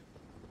being here.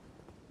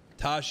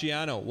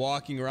 Tashiano,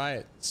 Walking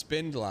Riot,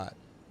 Spindlot,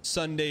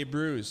 Sunday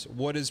Brews,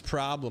 What is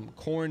Problem,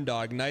 Corn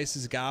Dog, Nice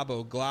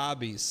Gabo,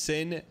 Globby,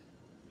 Sin,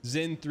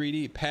 Zin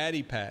 3D,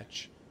 Patty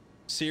Patch,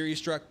 Siri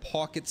Struck,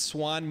 Pocket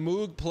Swan,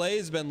 Moog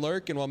Plays, been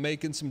lurking while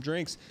making some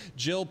drinks,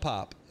 Jill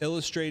Pop,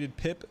 Illustrated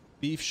Pip,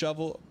 Beef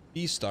Shovel,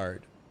 Beastard.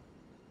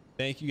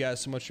 Thank you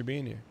guys so much for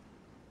being here.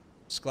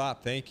 Sklop,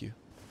 thank you.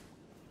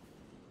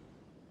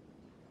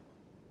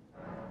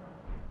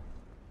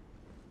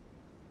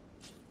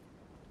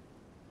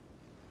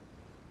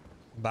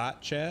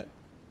 Bot chat,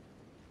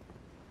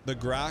 the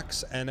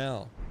Grox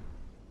NL.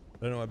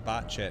 I don't know what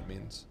bot chat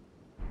means.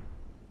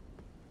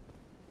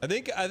 I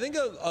think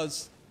a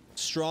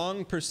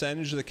strong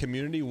percentage of the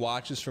community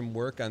watches from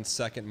work on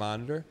second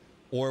monitor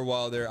or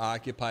while they're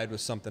occupied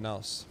with something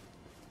else,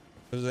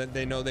 because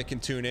they know they can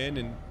tune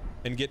in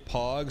and get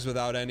pogs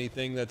without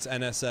anything that's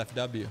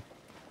NSFW.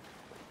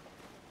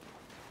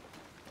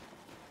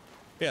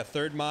 Yeah,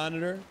 third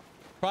monitor,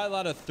 probably a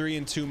lot of 3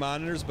 and 2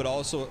 monitors, but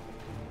also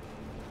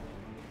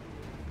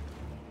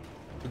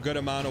a good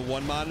amount of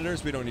 1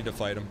 monitors. We don't need to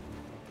fight them.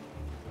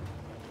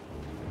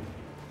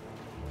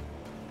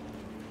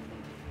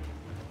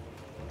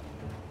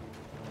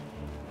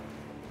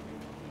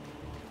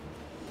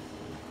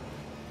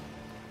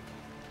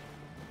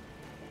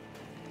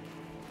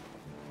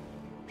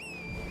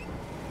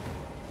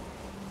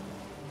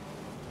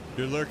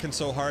 You're lurking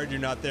so hard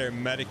you're not there.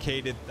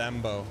 Medicated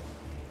Thembo.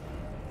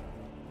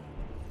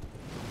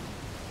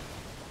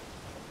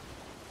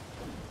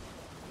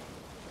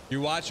 You're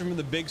watching from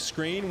the big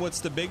screen? What's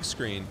the big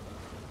screen?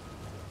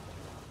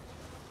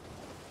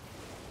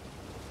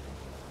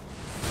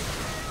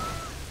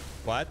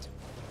 What?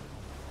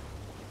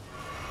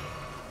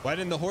 Why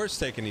didn't the horse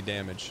take any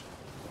damage?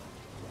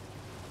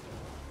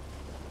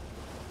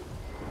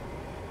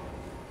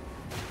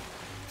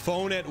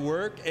 Phone at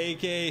work,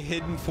 aka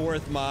hidden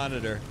 4th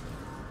monitor.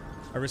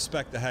 I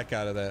respect the heck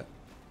out of that.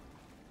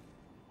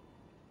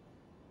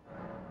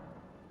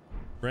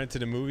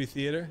 Rented a movie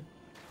theater.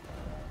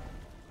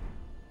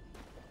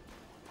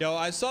 Yo,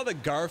 I saw the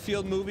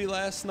Garfield movie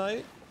last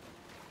night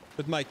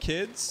with my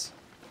kids.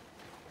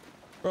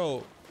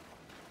 Bro,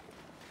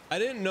 I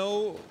didn't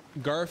know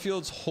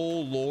Garfield's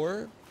whole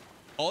lore.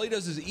 All he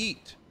does is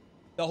eat.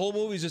 The whole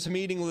movie's just him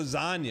eating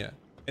lasagna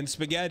and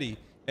spaghetti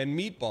and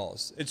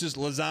meatballs. It's just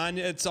lasagna.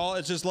 It's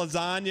just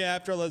lasagna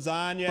after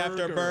lasagna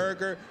after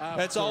burger.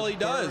 That's all he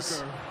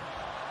does.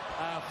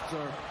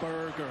 After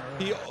burger.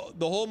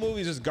 The whole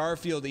movie is just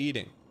Garfield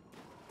eating.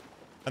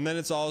 And then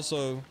it's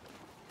also,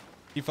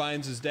 he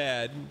finds his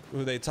dad,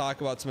 who they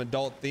talk about some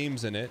adult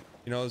themes in it.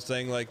 You know,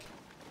 saying like,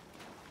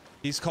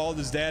 he's called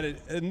his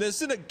dad, and this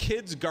isn't a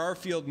kid's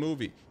Garfield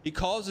movie. He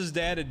calls his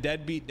dad a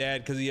deadbeat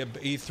dad because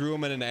he threw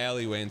him in an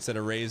alleyway instead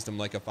of raised him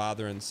like a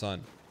father and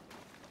son.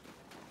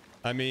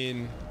 I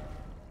mean,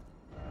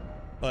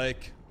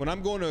 Like, when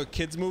I'm going to a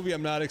kids movie,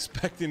 I'm not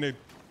expecting to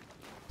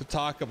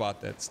talk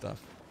about that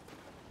stuff.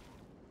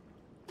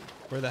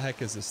 Where the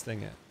heck is this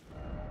thing at?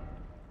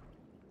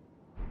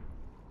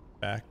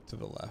 Back to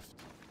the left.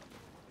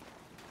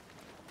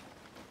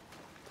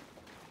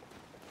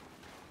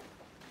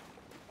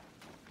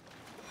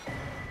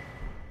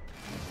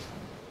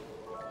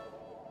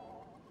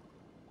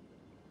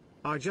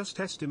 I just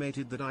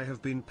estimated that I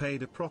have been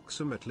paid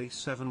approximately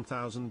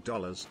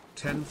 $7,000,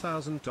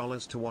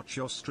 $10,000 to watch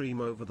your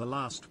stream over the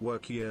last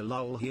work year.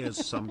 Lol,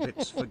 here's some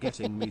bits for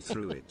getting me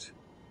through it.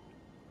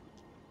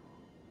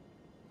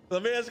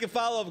 Let me ask a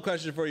follow-up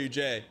question for you,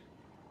 Jay.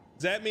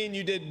 Does that mean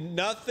you did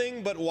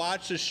nothing but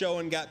watch the show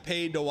and got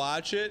paid to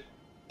watch it?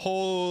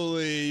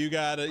 Holy, you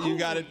got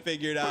it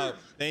figured out.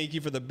 Thank you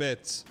for the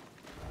bits.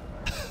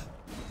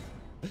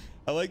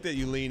 I like that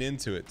you lean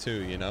into it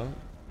too, you know?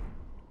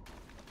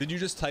 Did you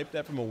just type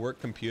that from a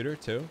work computer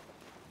too?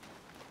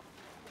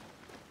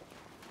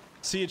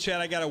 See you,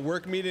 chat. I got a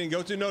work meeting to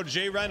go to. No,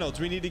 Jay Reynolds,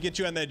 we need to get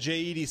you on that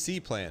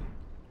JEDC plan.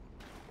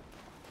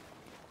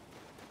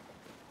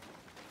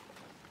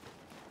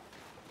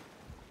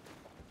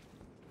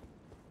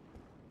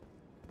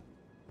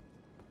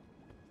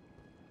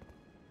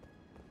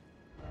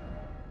 All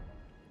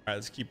right,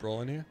 let's keep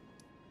rolling here.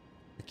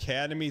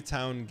 Academy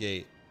Town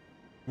Gate.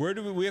 Where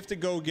do we have to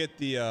go get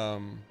the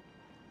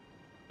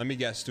let me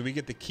guess, do we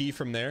get the key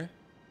from there?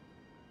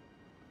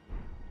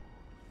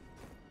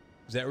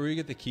 Is that where we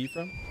get the key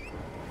from?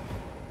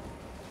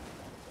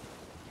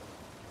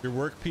 Your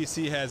work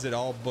PC has it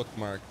all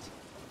bookmarked.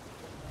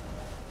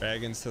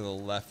 Dragons to the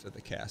left of the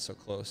castle,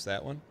 close.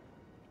 That one?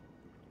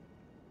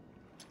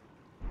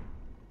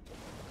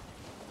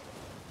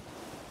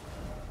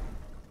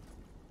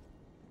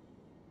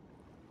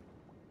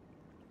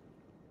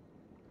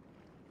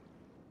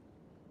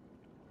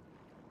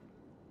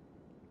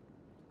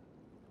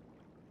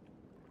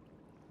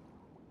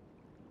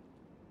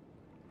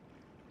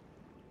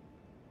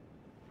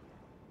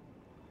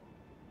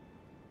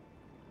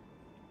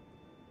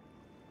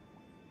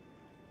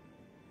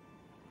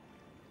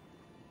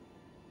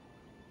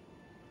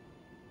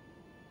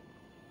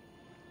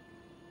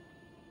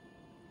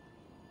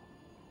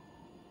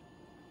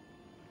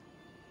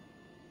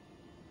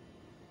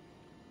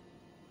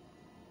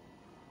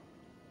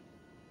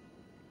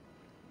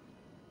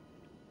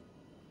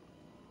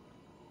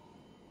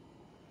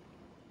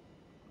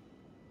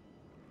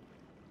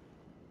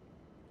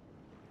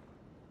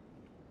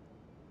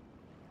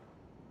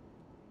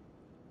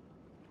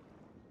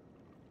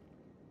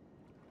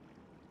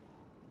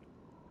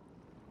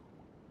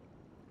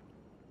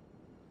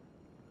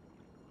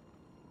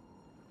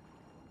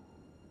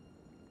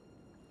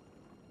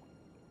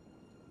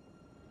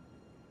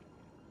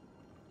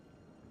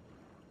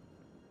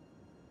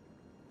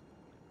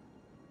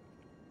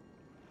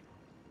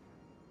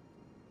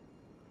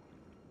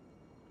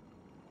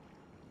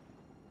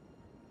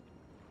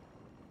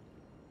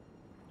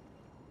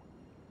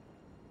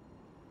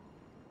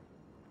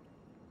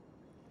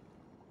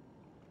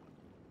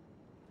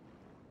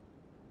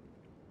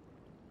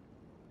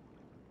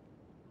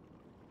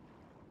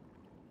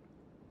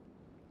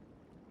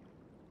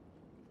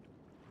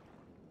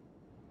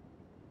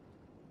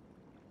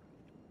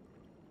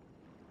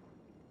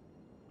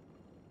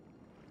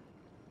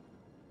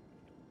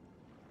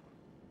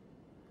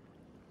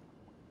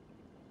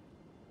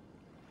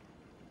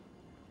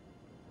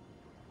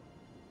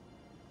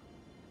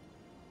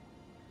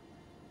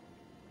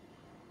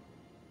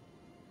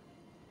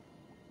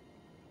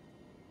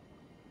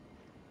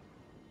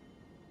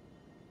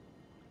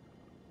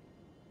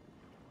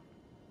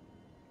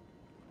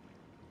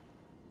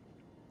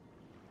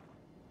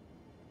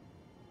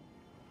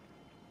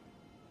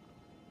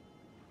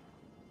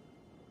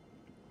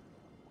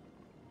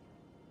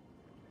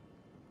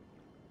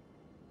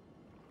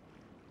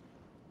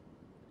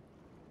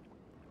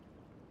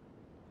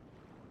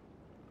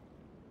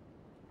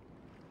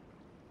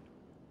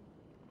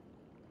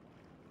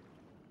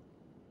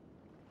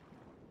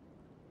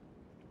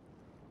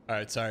 All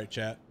right, sorry,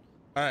 chat.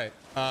 All right,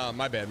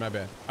 my bad. All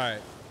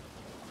right.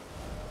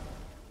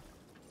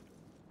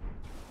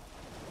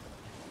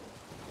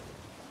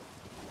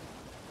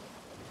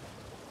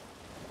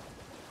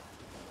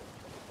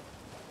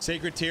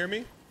 Sacred Tear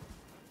me.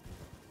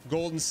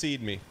 Golden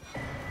Seed me.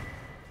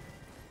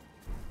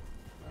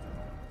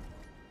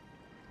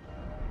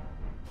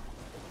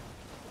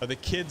 Are the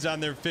kids on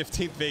their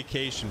 15th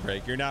vacation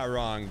break? You're not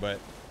wrong,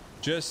 but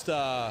just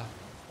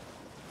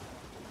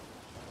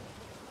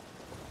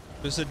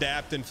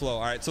adapt and flow.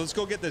 All right, so let's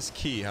go get this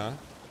key, huh?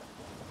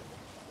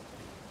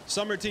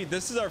 Summer Tea,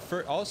 this is our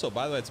first. Also,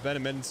 by the way, it's been a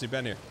minute since you've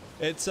been here.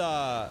 It's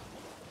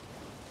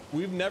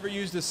we've never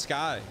used the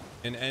sky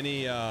in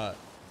any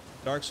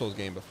Dark Souls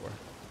game before.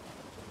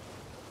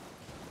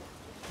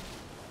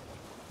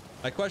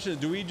 My question is,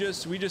 do we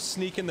just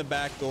sneak in the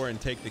back door and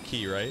take the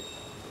key, right?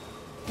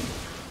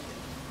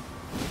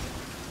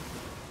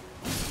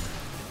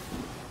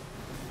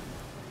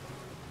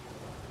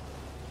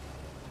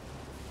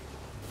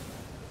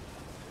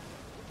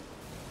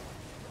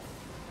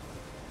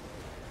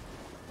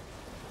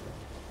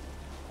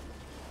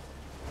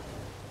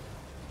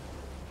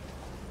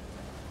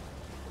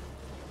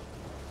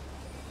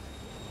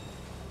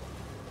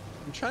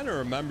 I'm trying to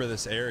remember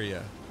this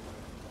area.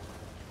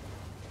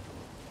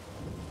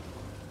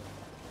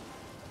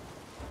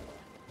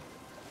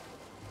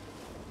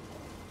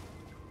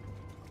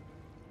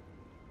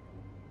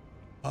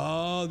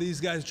 Oh,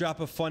 these guys drop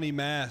a funny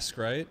mask,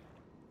 right?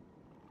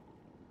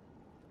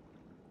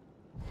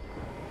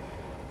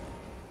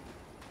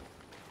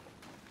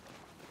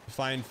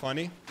 Find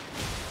funny.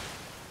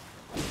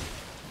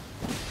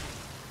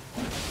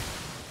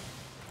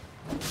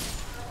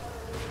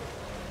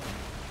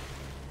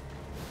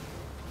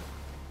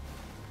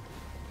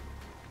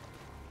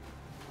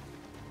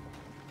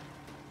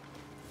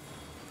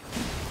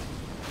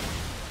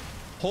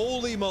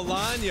 Holy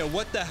Melania,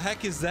 what the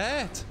heck is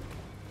that?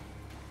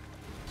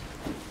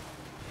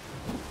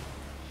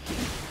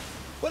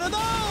 What are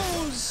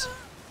those?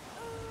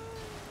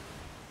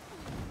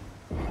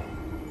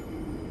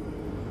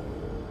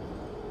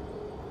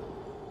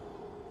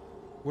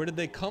 Where did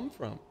they come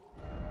from?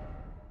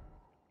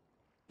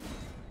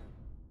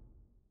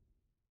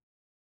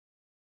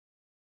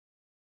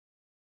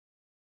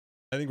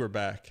 I think we're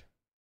back.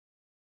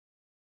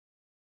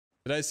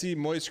 Did I see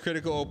Moist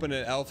Critical open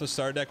an Alpha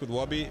Star deck with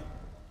Wubby?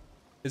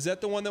 Is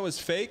that the one that was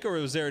fake, or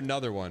was there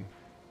another one?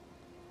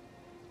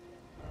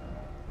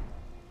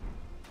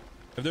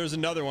 If there's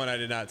another one, I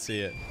did not see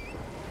it.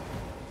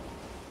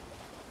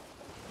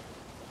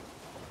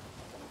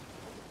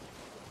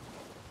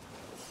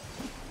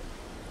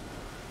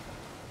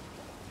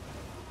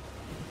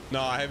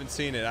 No, I haven't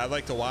seen it. I'd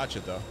like to watch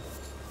it though.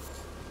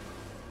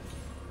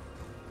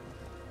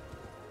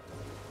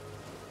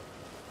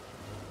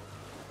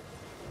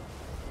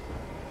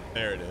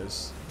 There it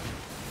is.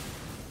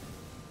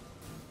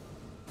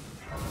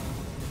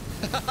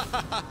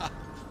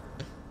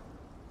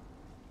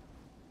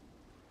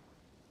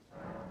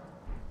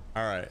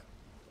 All right.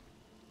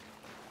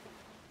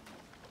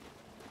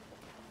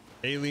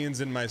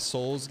 Aliens in my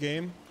Souls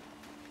game.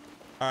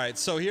 All right,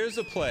 so here's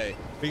the play.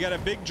 We got a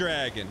big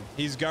dragon.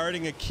 He's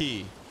guarding a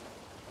key.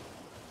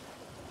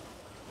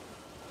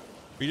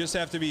 We just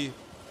have to be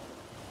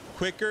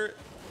quicker,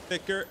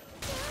 thicker,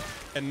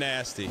 and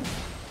nasty.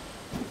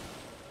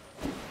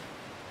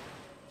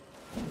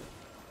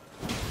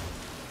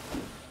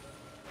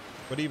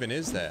 What even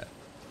is that?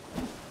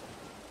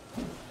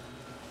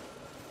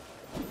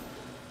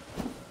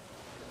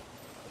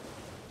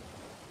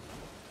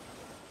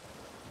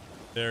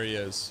 There he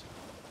is.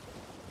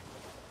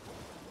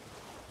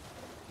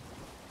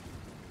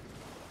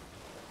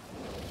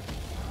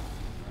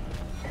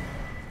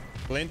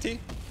 Plenty?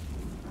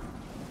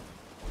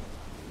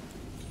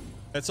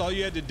 That's all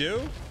you had to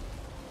do?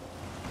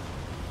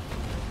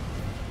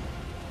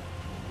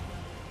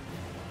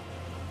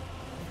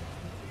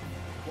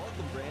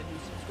 Welcome, brand new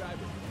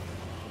subscriber.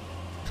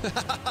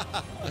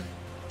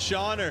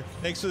 Shauner,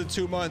 thanks for the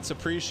 2 months.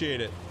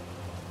 Appreciate it.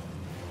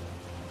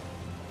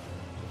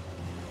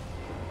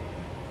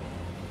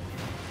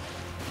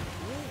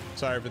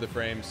 Sorry for the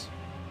frames.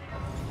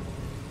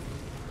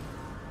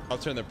 I'll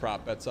turn the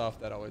prop bets off.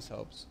 That always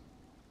helps.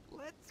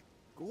 Let's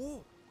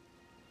go.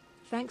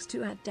 Thanks to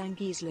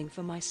 @DANGHEESLING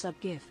for my sub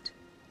gift.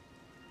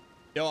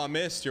 Yo, I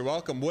missed. You're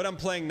welcome. What I'm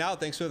playing now.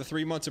 Thanks for the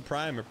 3 months of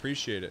Prime.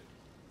 Appreciate it.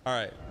 All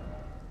right.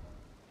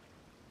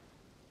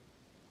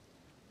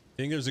 I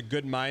think there's a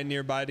good mine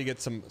nearby to get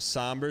some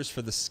sombers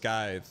for the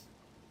Scythe.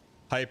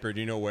 Hyper, do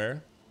you know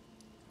where?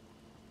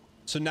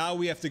 So now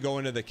we have to go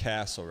into the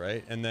castle,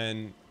 right? And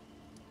then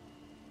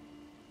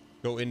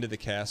go into the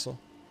castle.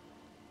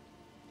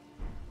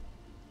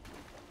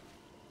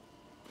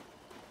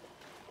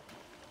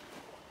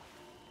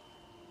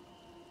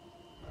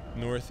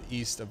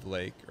 Northeast of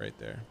lake, right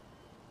there.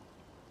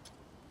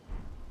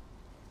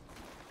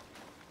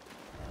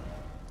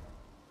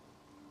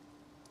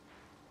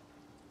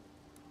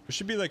 There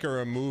should be like a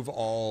remove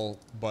all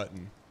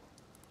button.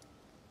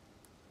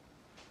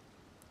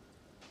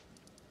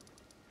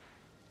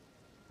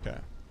 Okay.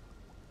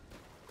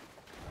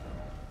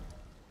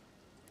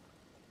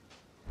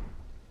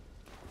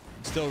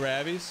 Still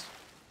Ravies?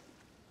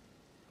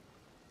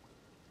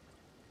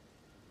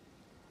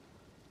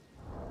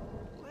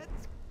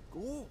 Let's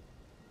go.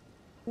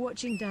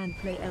 Watching Dan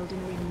play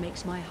Elden Ring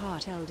makes my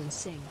heart Elden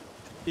sing.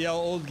 Yo,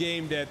 old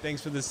game dad,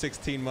 thanks for the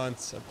 16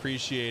 months.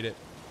 Appreciate it.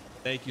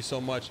 Thank you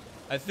so much.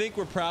 I think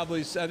we're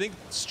probably, I think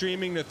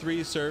streaming to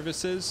 3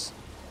 services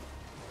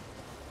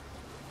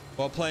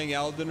while playing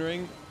Elden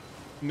Ring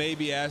may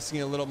be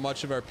asking a little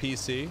much of our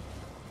PC.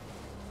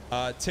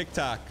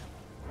 TikTok.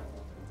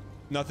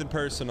 Nothing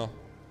personal.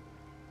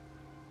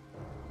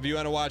 If you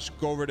want to watch,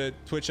 go over to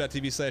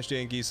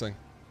twitch.tv/DanGheesling.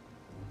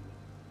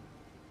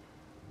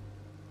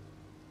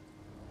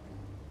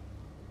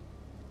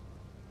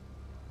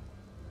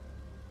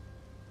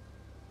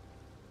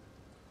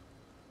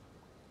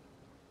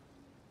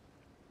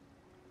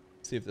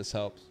 See if this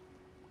helps.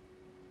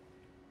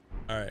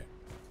 All right.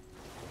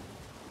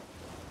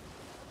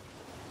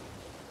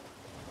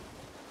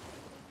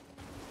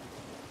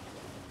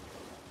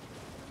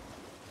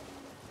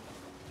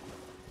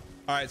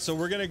 All right, so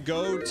we're gonna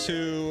go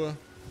to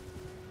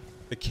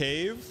the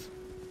cave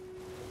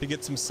to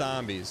get some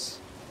zombies.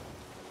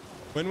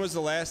 When was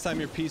the last time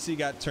your PC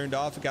got turned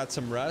off and got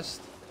some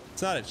rest?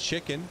 It's not a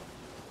chicken.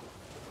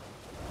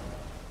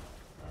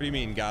 What do you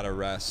mean, gotta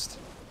rest?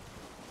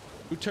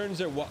 Who turns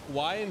their...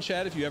 Why in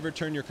chat if you ever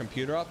turn your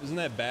computer off? Isn't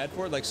that bad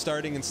for it? Like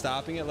starting and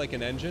stopping it like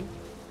an engine?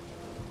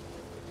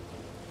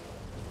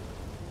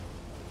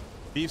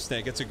 Beef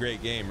Snake, it's a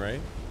great game, right?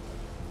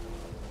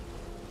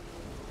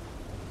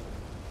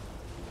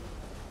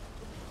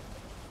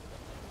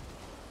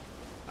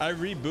 I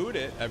reboot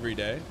it every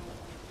day.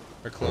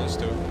 Or close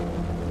to it.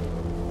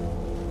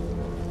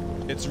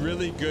 It's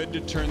really good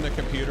to turn the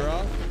computer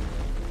off.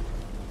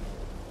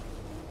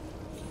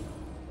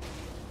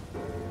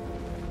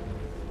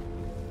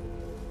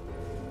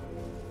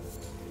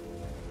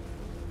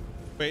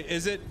 Wait,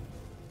 is it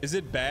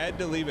bad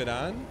to leave it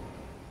on?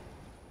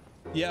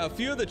 Yeah, a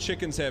few of the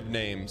chickens have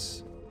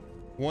names.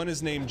 One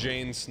is named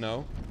Jane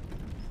Snow.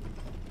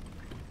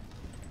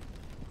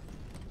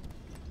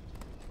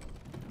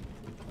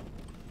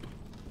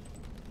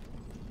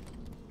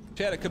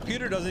 Chad, a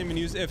computer doesn't even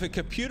use... If a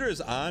computer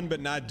is on but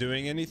not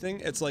doing anything,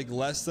 it's like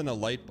less than a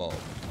light bulb.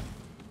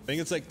 I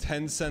think it's like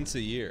 10 cents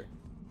a year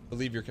to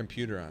leave your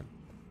computer on.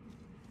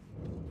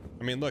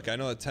 I mean, look, I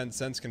know that 10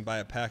 cents can buy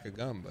a pack of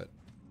gum, but...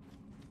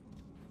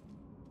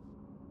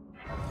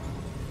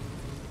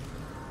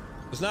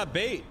 It's not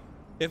bait.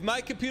 If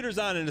my computer's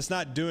on and it's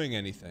not doing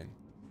anything,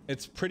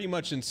 it's pretty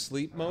much in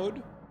sleep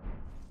mode.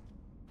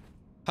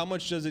 How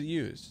much does it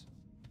use?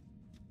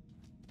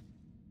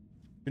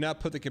 Do not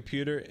put the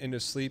computer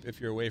into sleep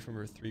if you're away from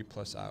her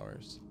 3+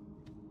 hours.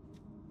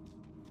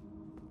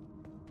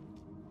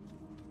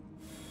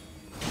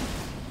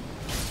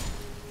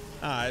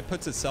 Ah, it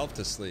puts itself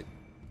to sleep.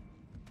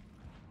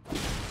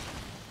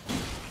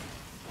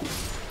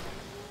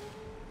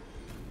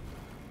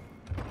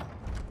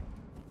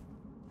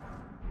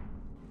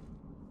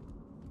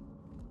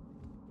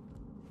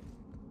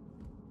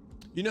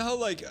 You know how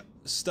like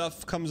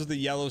stuff comes with a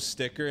yellow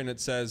sticker and it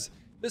says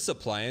this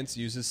appliance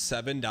uses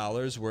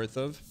 $7 worth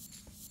of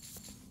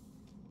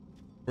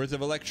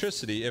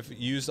electricity if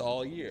used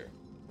all year.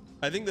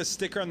 I think the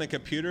sticker on the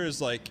computer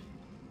is like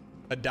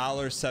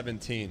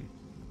 $1.17.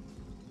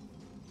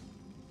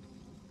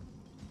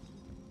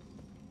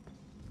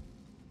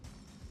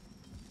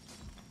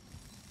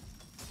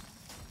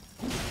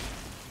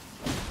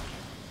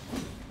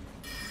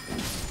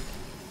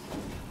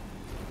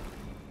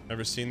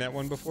 Ever seen that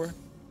one before?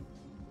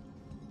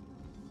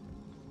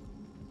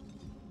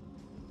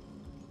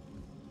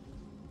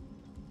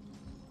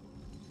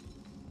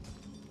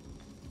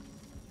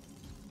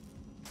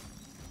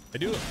 I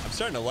do. I'm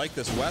starting to like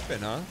this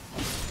weapon, huh?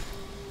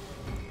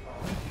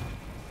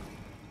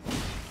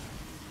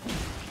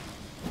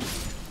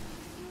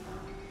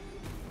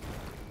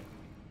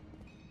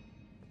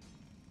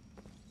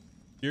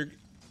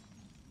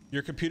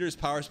 Your computer's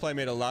power supply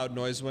made a loud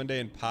noise one day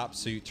and popped,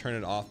 so you turn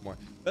it off more.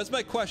 That's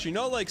my question. You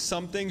know, like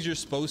some things you're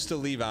supposed to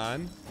leave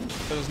on,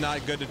 but it's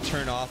not good to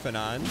turn off and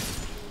on.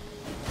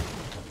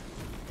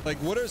 Like,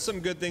 what are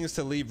some good things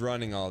to leave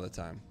running all the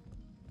time?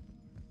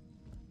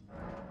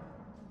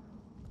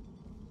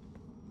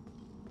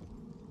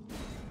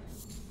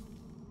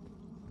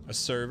 A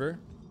server.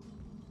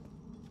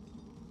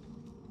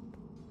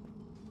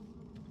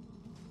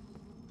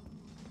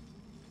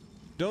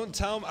 Don't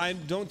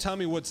tell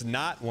me what's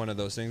not one of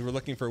those things. We're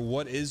looking for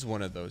what is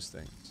one of those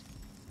things.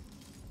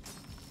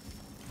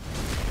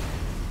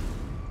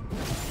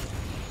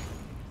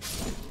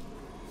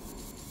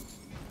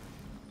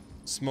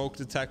 Smoke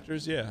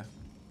detectors, yeah.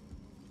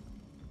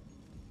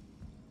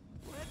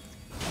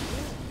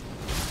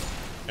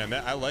 And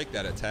I like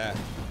that attack.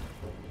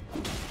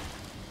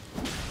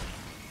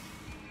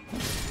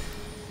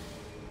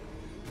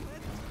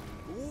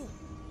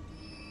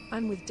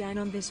 I'm with Dan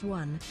on this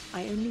one.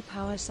 I only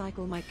power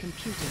cycle my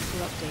computer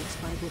for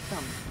updates by the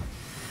thumb.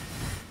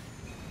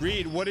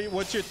 Reed,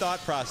 what's your thought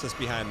process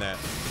behind that?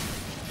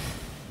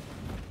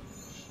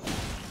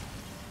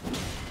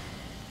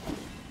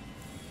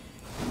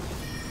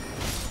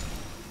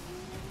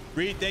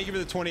 Reed, thank you for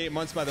the 28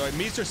 months, by the way.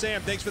 Mr. Sam,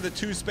 thanks for the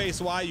 2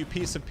 space Y, you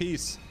piece of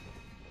peace.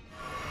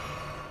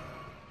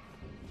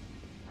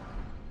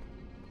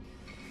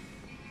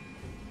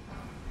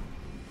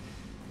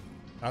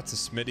 Lots of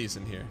Smitties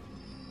in here.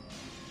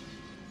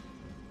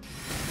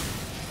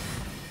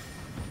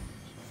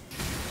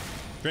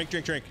 Drink,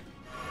 drink, drink.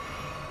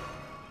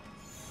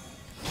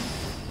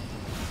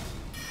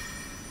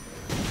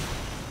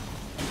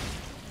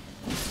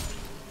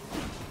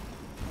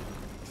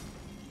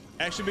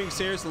 Actually, being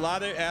serious, a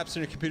lot of apps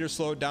on your computer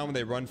slow down when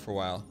they run for a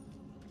while.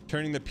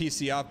 Turning the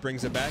PC off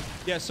brings it back.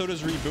 Yeah, so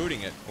does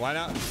rebooting it. Why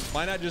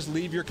not just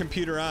leave your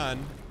computer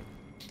on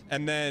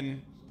and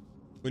then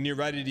when you're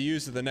ready to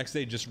use it the next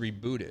day, just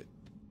reboot it.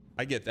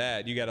 I get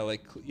that. You gotta,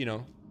 like, you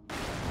know,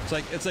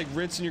 it's like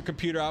rinsing your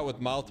computer out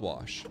with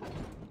mouthwash.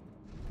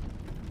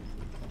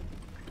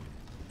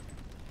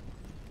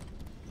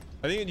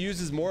 I think it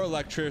uses more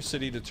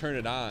electricity to turn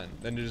it on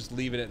than to just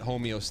leave it at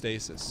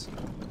homeostasis.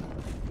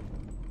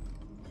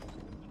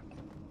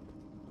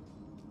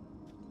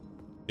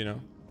 You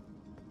know?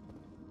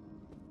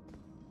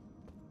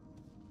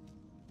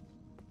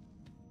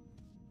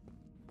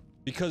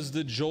 Because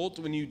the jolt,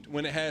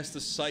 when it has to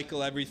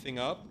cycle everything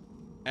up,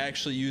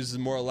 actually uses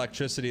more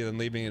electricity than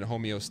leaving it in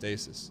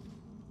homeostasis.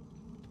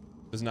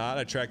 Does not.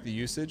 I track the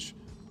usage.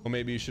 Well,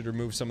 maybe you should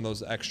remove some of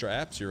those extra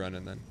apps you're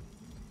running then.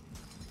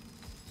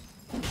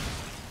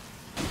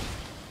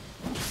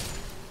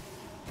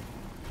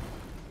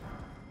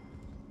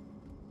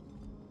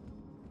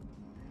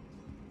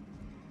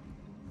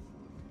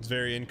 It's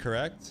very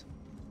incorrect.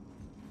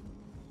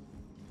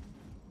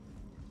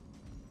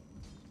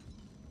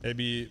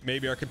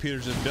 Maybe our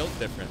computers are built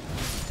different.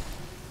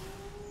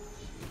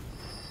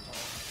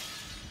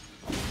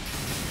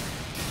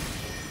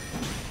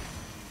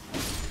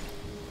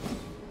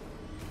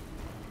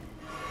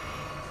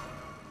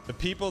 The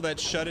people that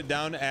shut it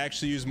down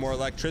actually use more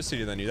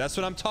electricity than you. That's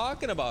what I'm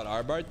talking about,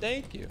 Arbart.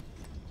 Thank you.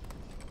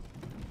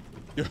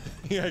 The only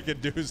thing I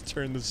could do is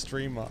turn the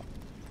stream off.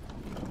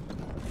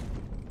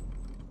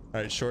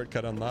 All right,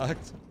 shortcut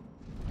unlocked.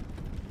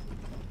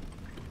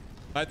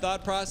 My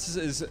thought process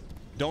is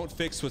don't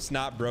fix what's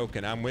not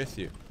broken. I'm with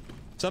you.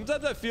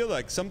 Sometimes I feel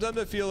like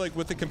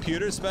with the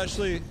computer,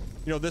 especially, you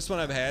know, this one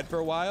I've had for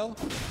a while,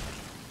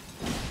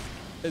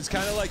 it's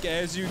kind of like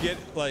as you get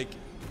like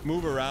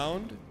move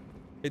around,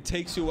 it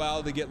takes you a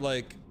while to get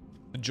like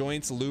the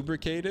joints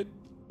lubricated,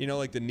 you know,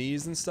 like the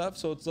knees and stuff.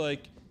 So it's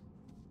like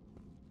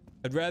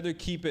I'd rather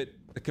keep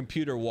the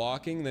computer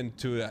walking than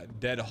to a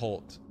dead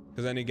halt,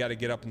 because then you got to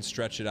get up and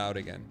stretch it out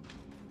again.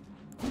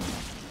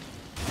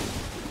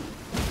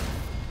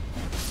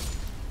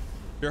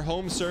 Your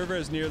home server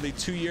has nearly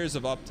 2 years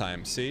of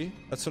uptime. See?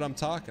 That's what I'm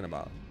talking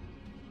about.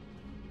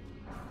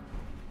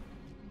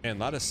 Man, a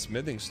lot of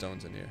smithing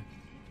stones in here.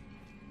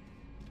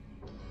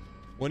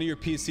 One of your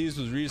PCs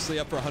was recently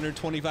up for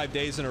 125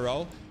 days in a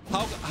row.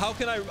 How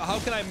can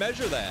I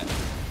measure that?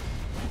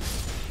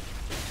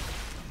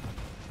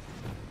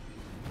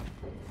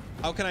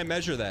 How can I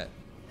measure that?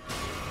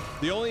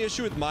 The only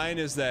issue with mine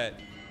is that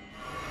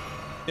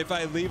if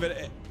I leave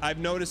it, I've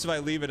noticed if I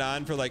leave it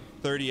on for like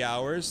 30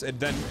 hours, it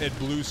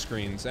blue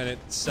screens and it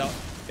self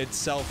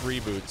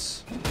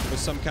reboots with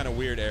some kind of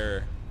weird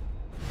error.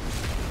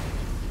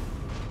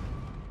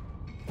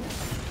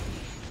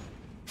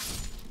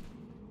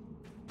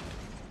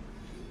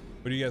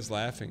 What are you guys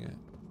laughing at?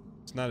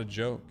 It's not a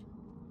joke.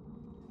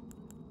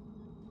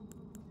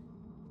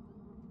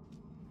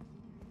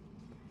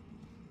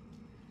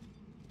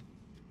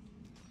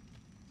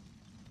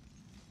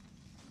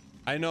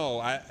 I know.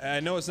 I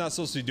know it's not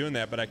supposed to be doing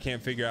that, but I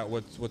can't figure out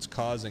what's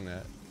causing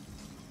that.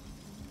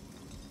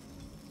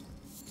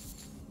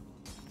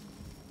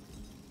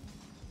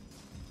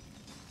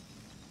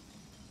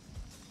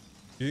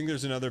 Do you think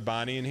there's another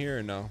Bonnie in here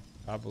or no?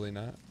 Probably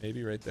not.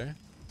 Maybe right there.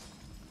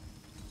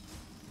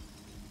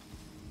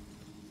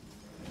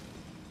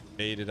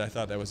 Baited. I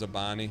thought that was a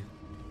Bonnie.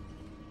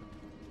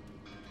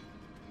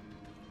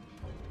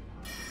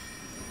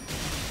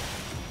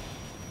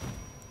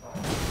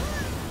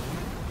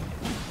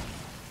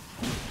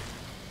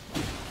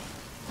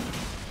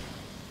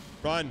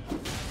 Run.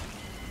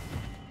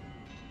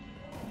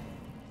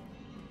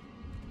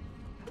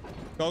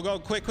 Go, go,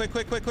 quick, quick,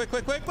 quick, quick, quick,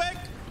 quick, quick, quick.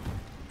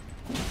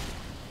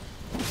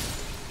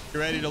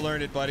 You're ready to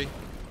learn it, buddy.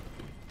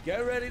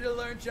 Get ready to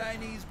learn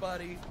Chinese,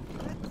 buddy.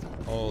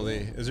 Holy.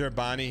 Is there a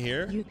Bonnie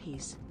here? You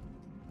piece.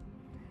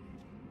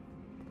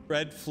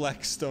 Red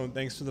Flexstone,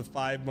 thanks for the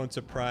 5 months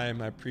of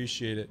Prime. I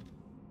appreciate it.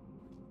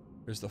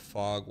 There's the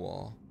fog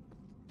wall.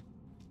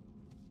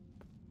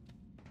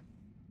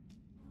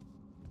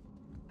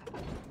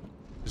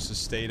 Just a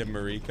state of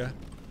Marika.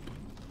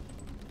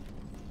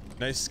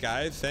 Nice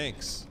sky,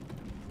 thanks.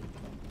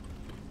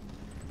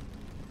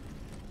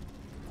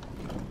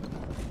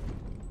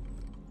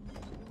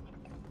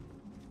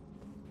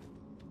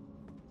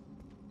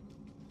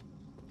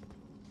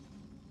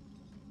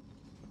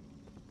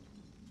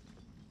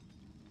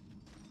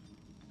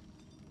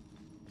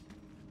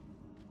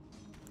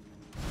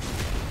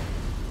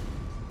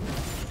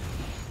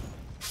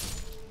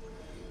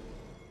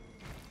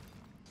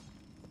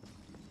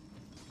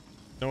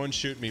 No one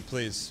shoot me,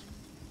 please.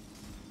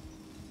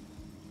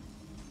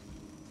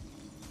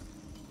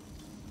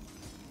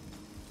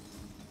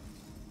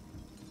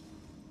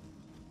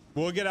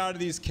 We'll get out of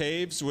these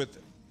caves with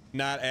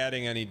not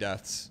adding any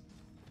deaths.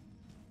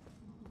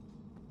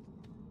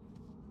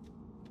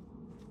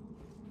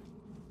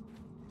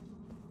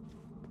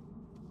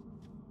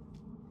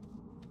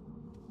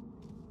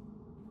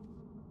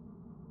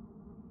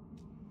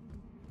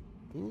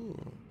 Ooh.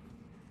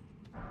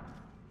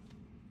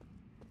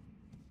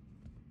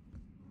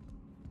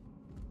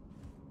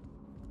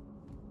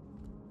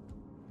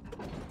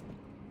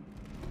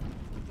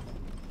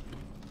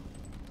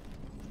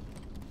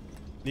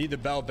 Need the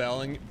bell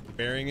bearing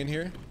in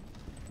here?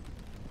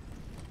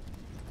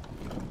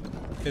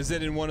 Is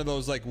it in one of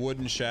those like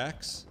wooden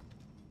shacks?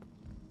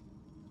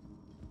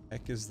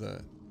 Heck is the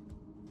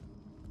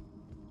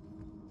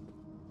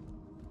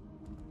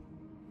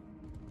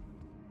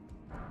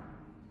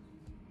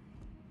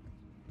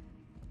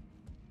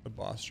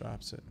boss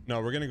drops it.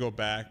 No, we're gonna go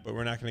back, but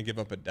we're not gonna give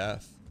up a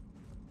death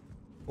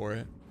for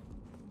it.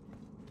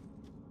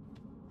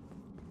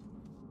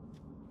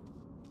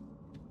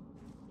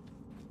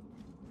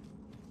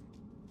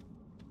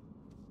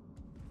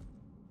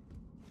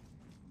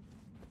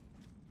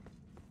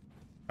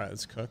 All right,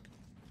 let's cook.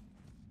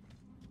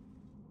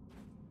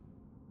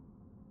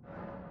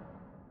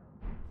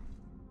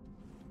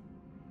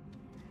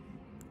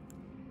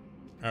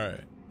 All right.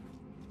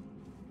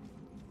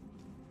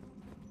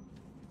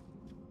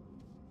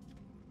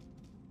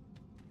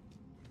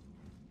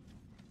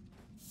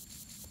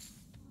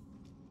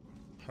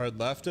 Hard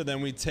left, and then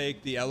we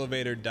take the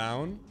elevator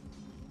down.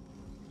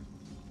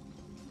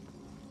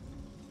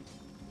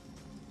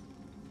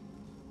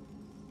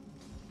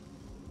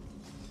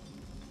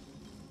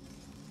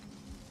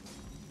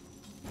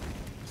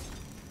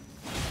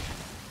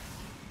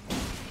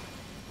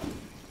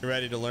 You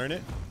ready to learn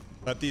it?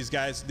 But these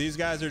guys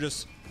are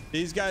just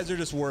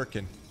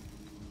working.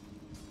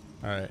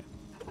 All right.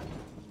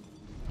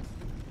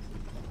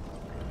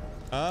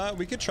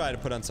 We could try to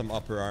put on some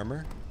upper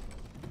armor.